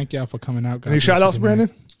say, thank y'all for coming out. Any shout outs, Brandon?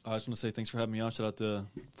 I just want to say thanks for having me on. Shout out to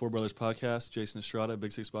Four Brothers Podcast, Jason Estrada,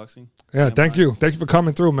 Big Six Boxing. Yeah, thank you. Thank you for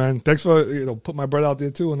coming through, man. Thanks for putting my brother out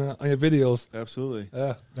there too on your videos. Absolutely.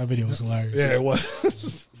 Yeah, that video was hilarious. Yeah, it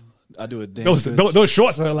was. I do it. Those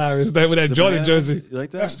shorts are hilarious. With that Jordan jersey. You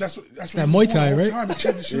like that? That's that Muay Thai, right? Time to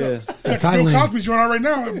check this shit yeah. out. That's Bill Cosby's joint on right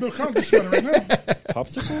now. Bill Cosby's sweater right now.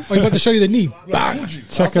 Popsicle? Oh, you about to show you the knee?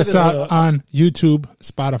 Check us out on YouTube,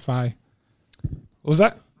 Spotify. What was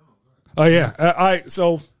that? Oh yeah. All right.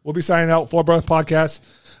 So we'll be signing out. Four Brothers Podcast.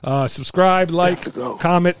 Subscribe, like,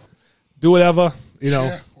 comment, do whatever.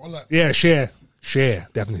 Share, yeah, share,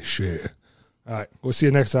 definitely share. All right. We'll see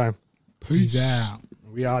you next time. Peace out.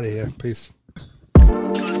 We out of here. Peace.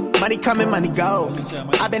 Money coming, money go.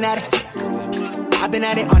 I've been at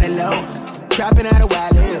it on the low. Trapping out of where I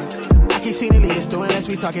live. I keep seeing the leaders doing this.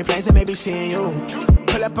 We talking plans and maybe seeing you.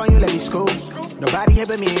 Pull up on you, let me scoop. Nobody here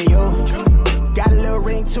but me and you. Got a little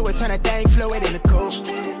ring to it, turn that thing fluid in the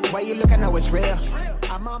coupe. Way you look, I know it's real.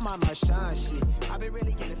 I'm on my Marshawn shit. I've been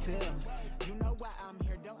really getting a feel. You know why I'm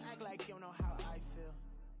here, don't act like you know how.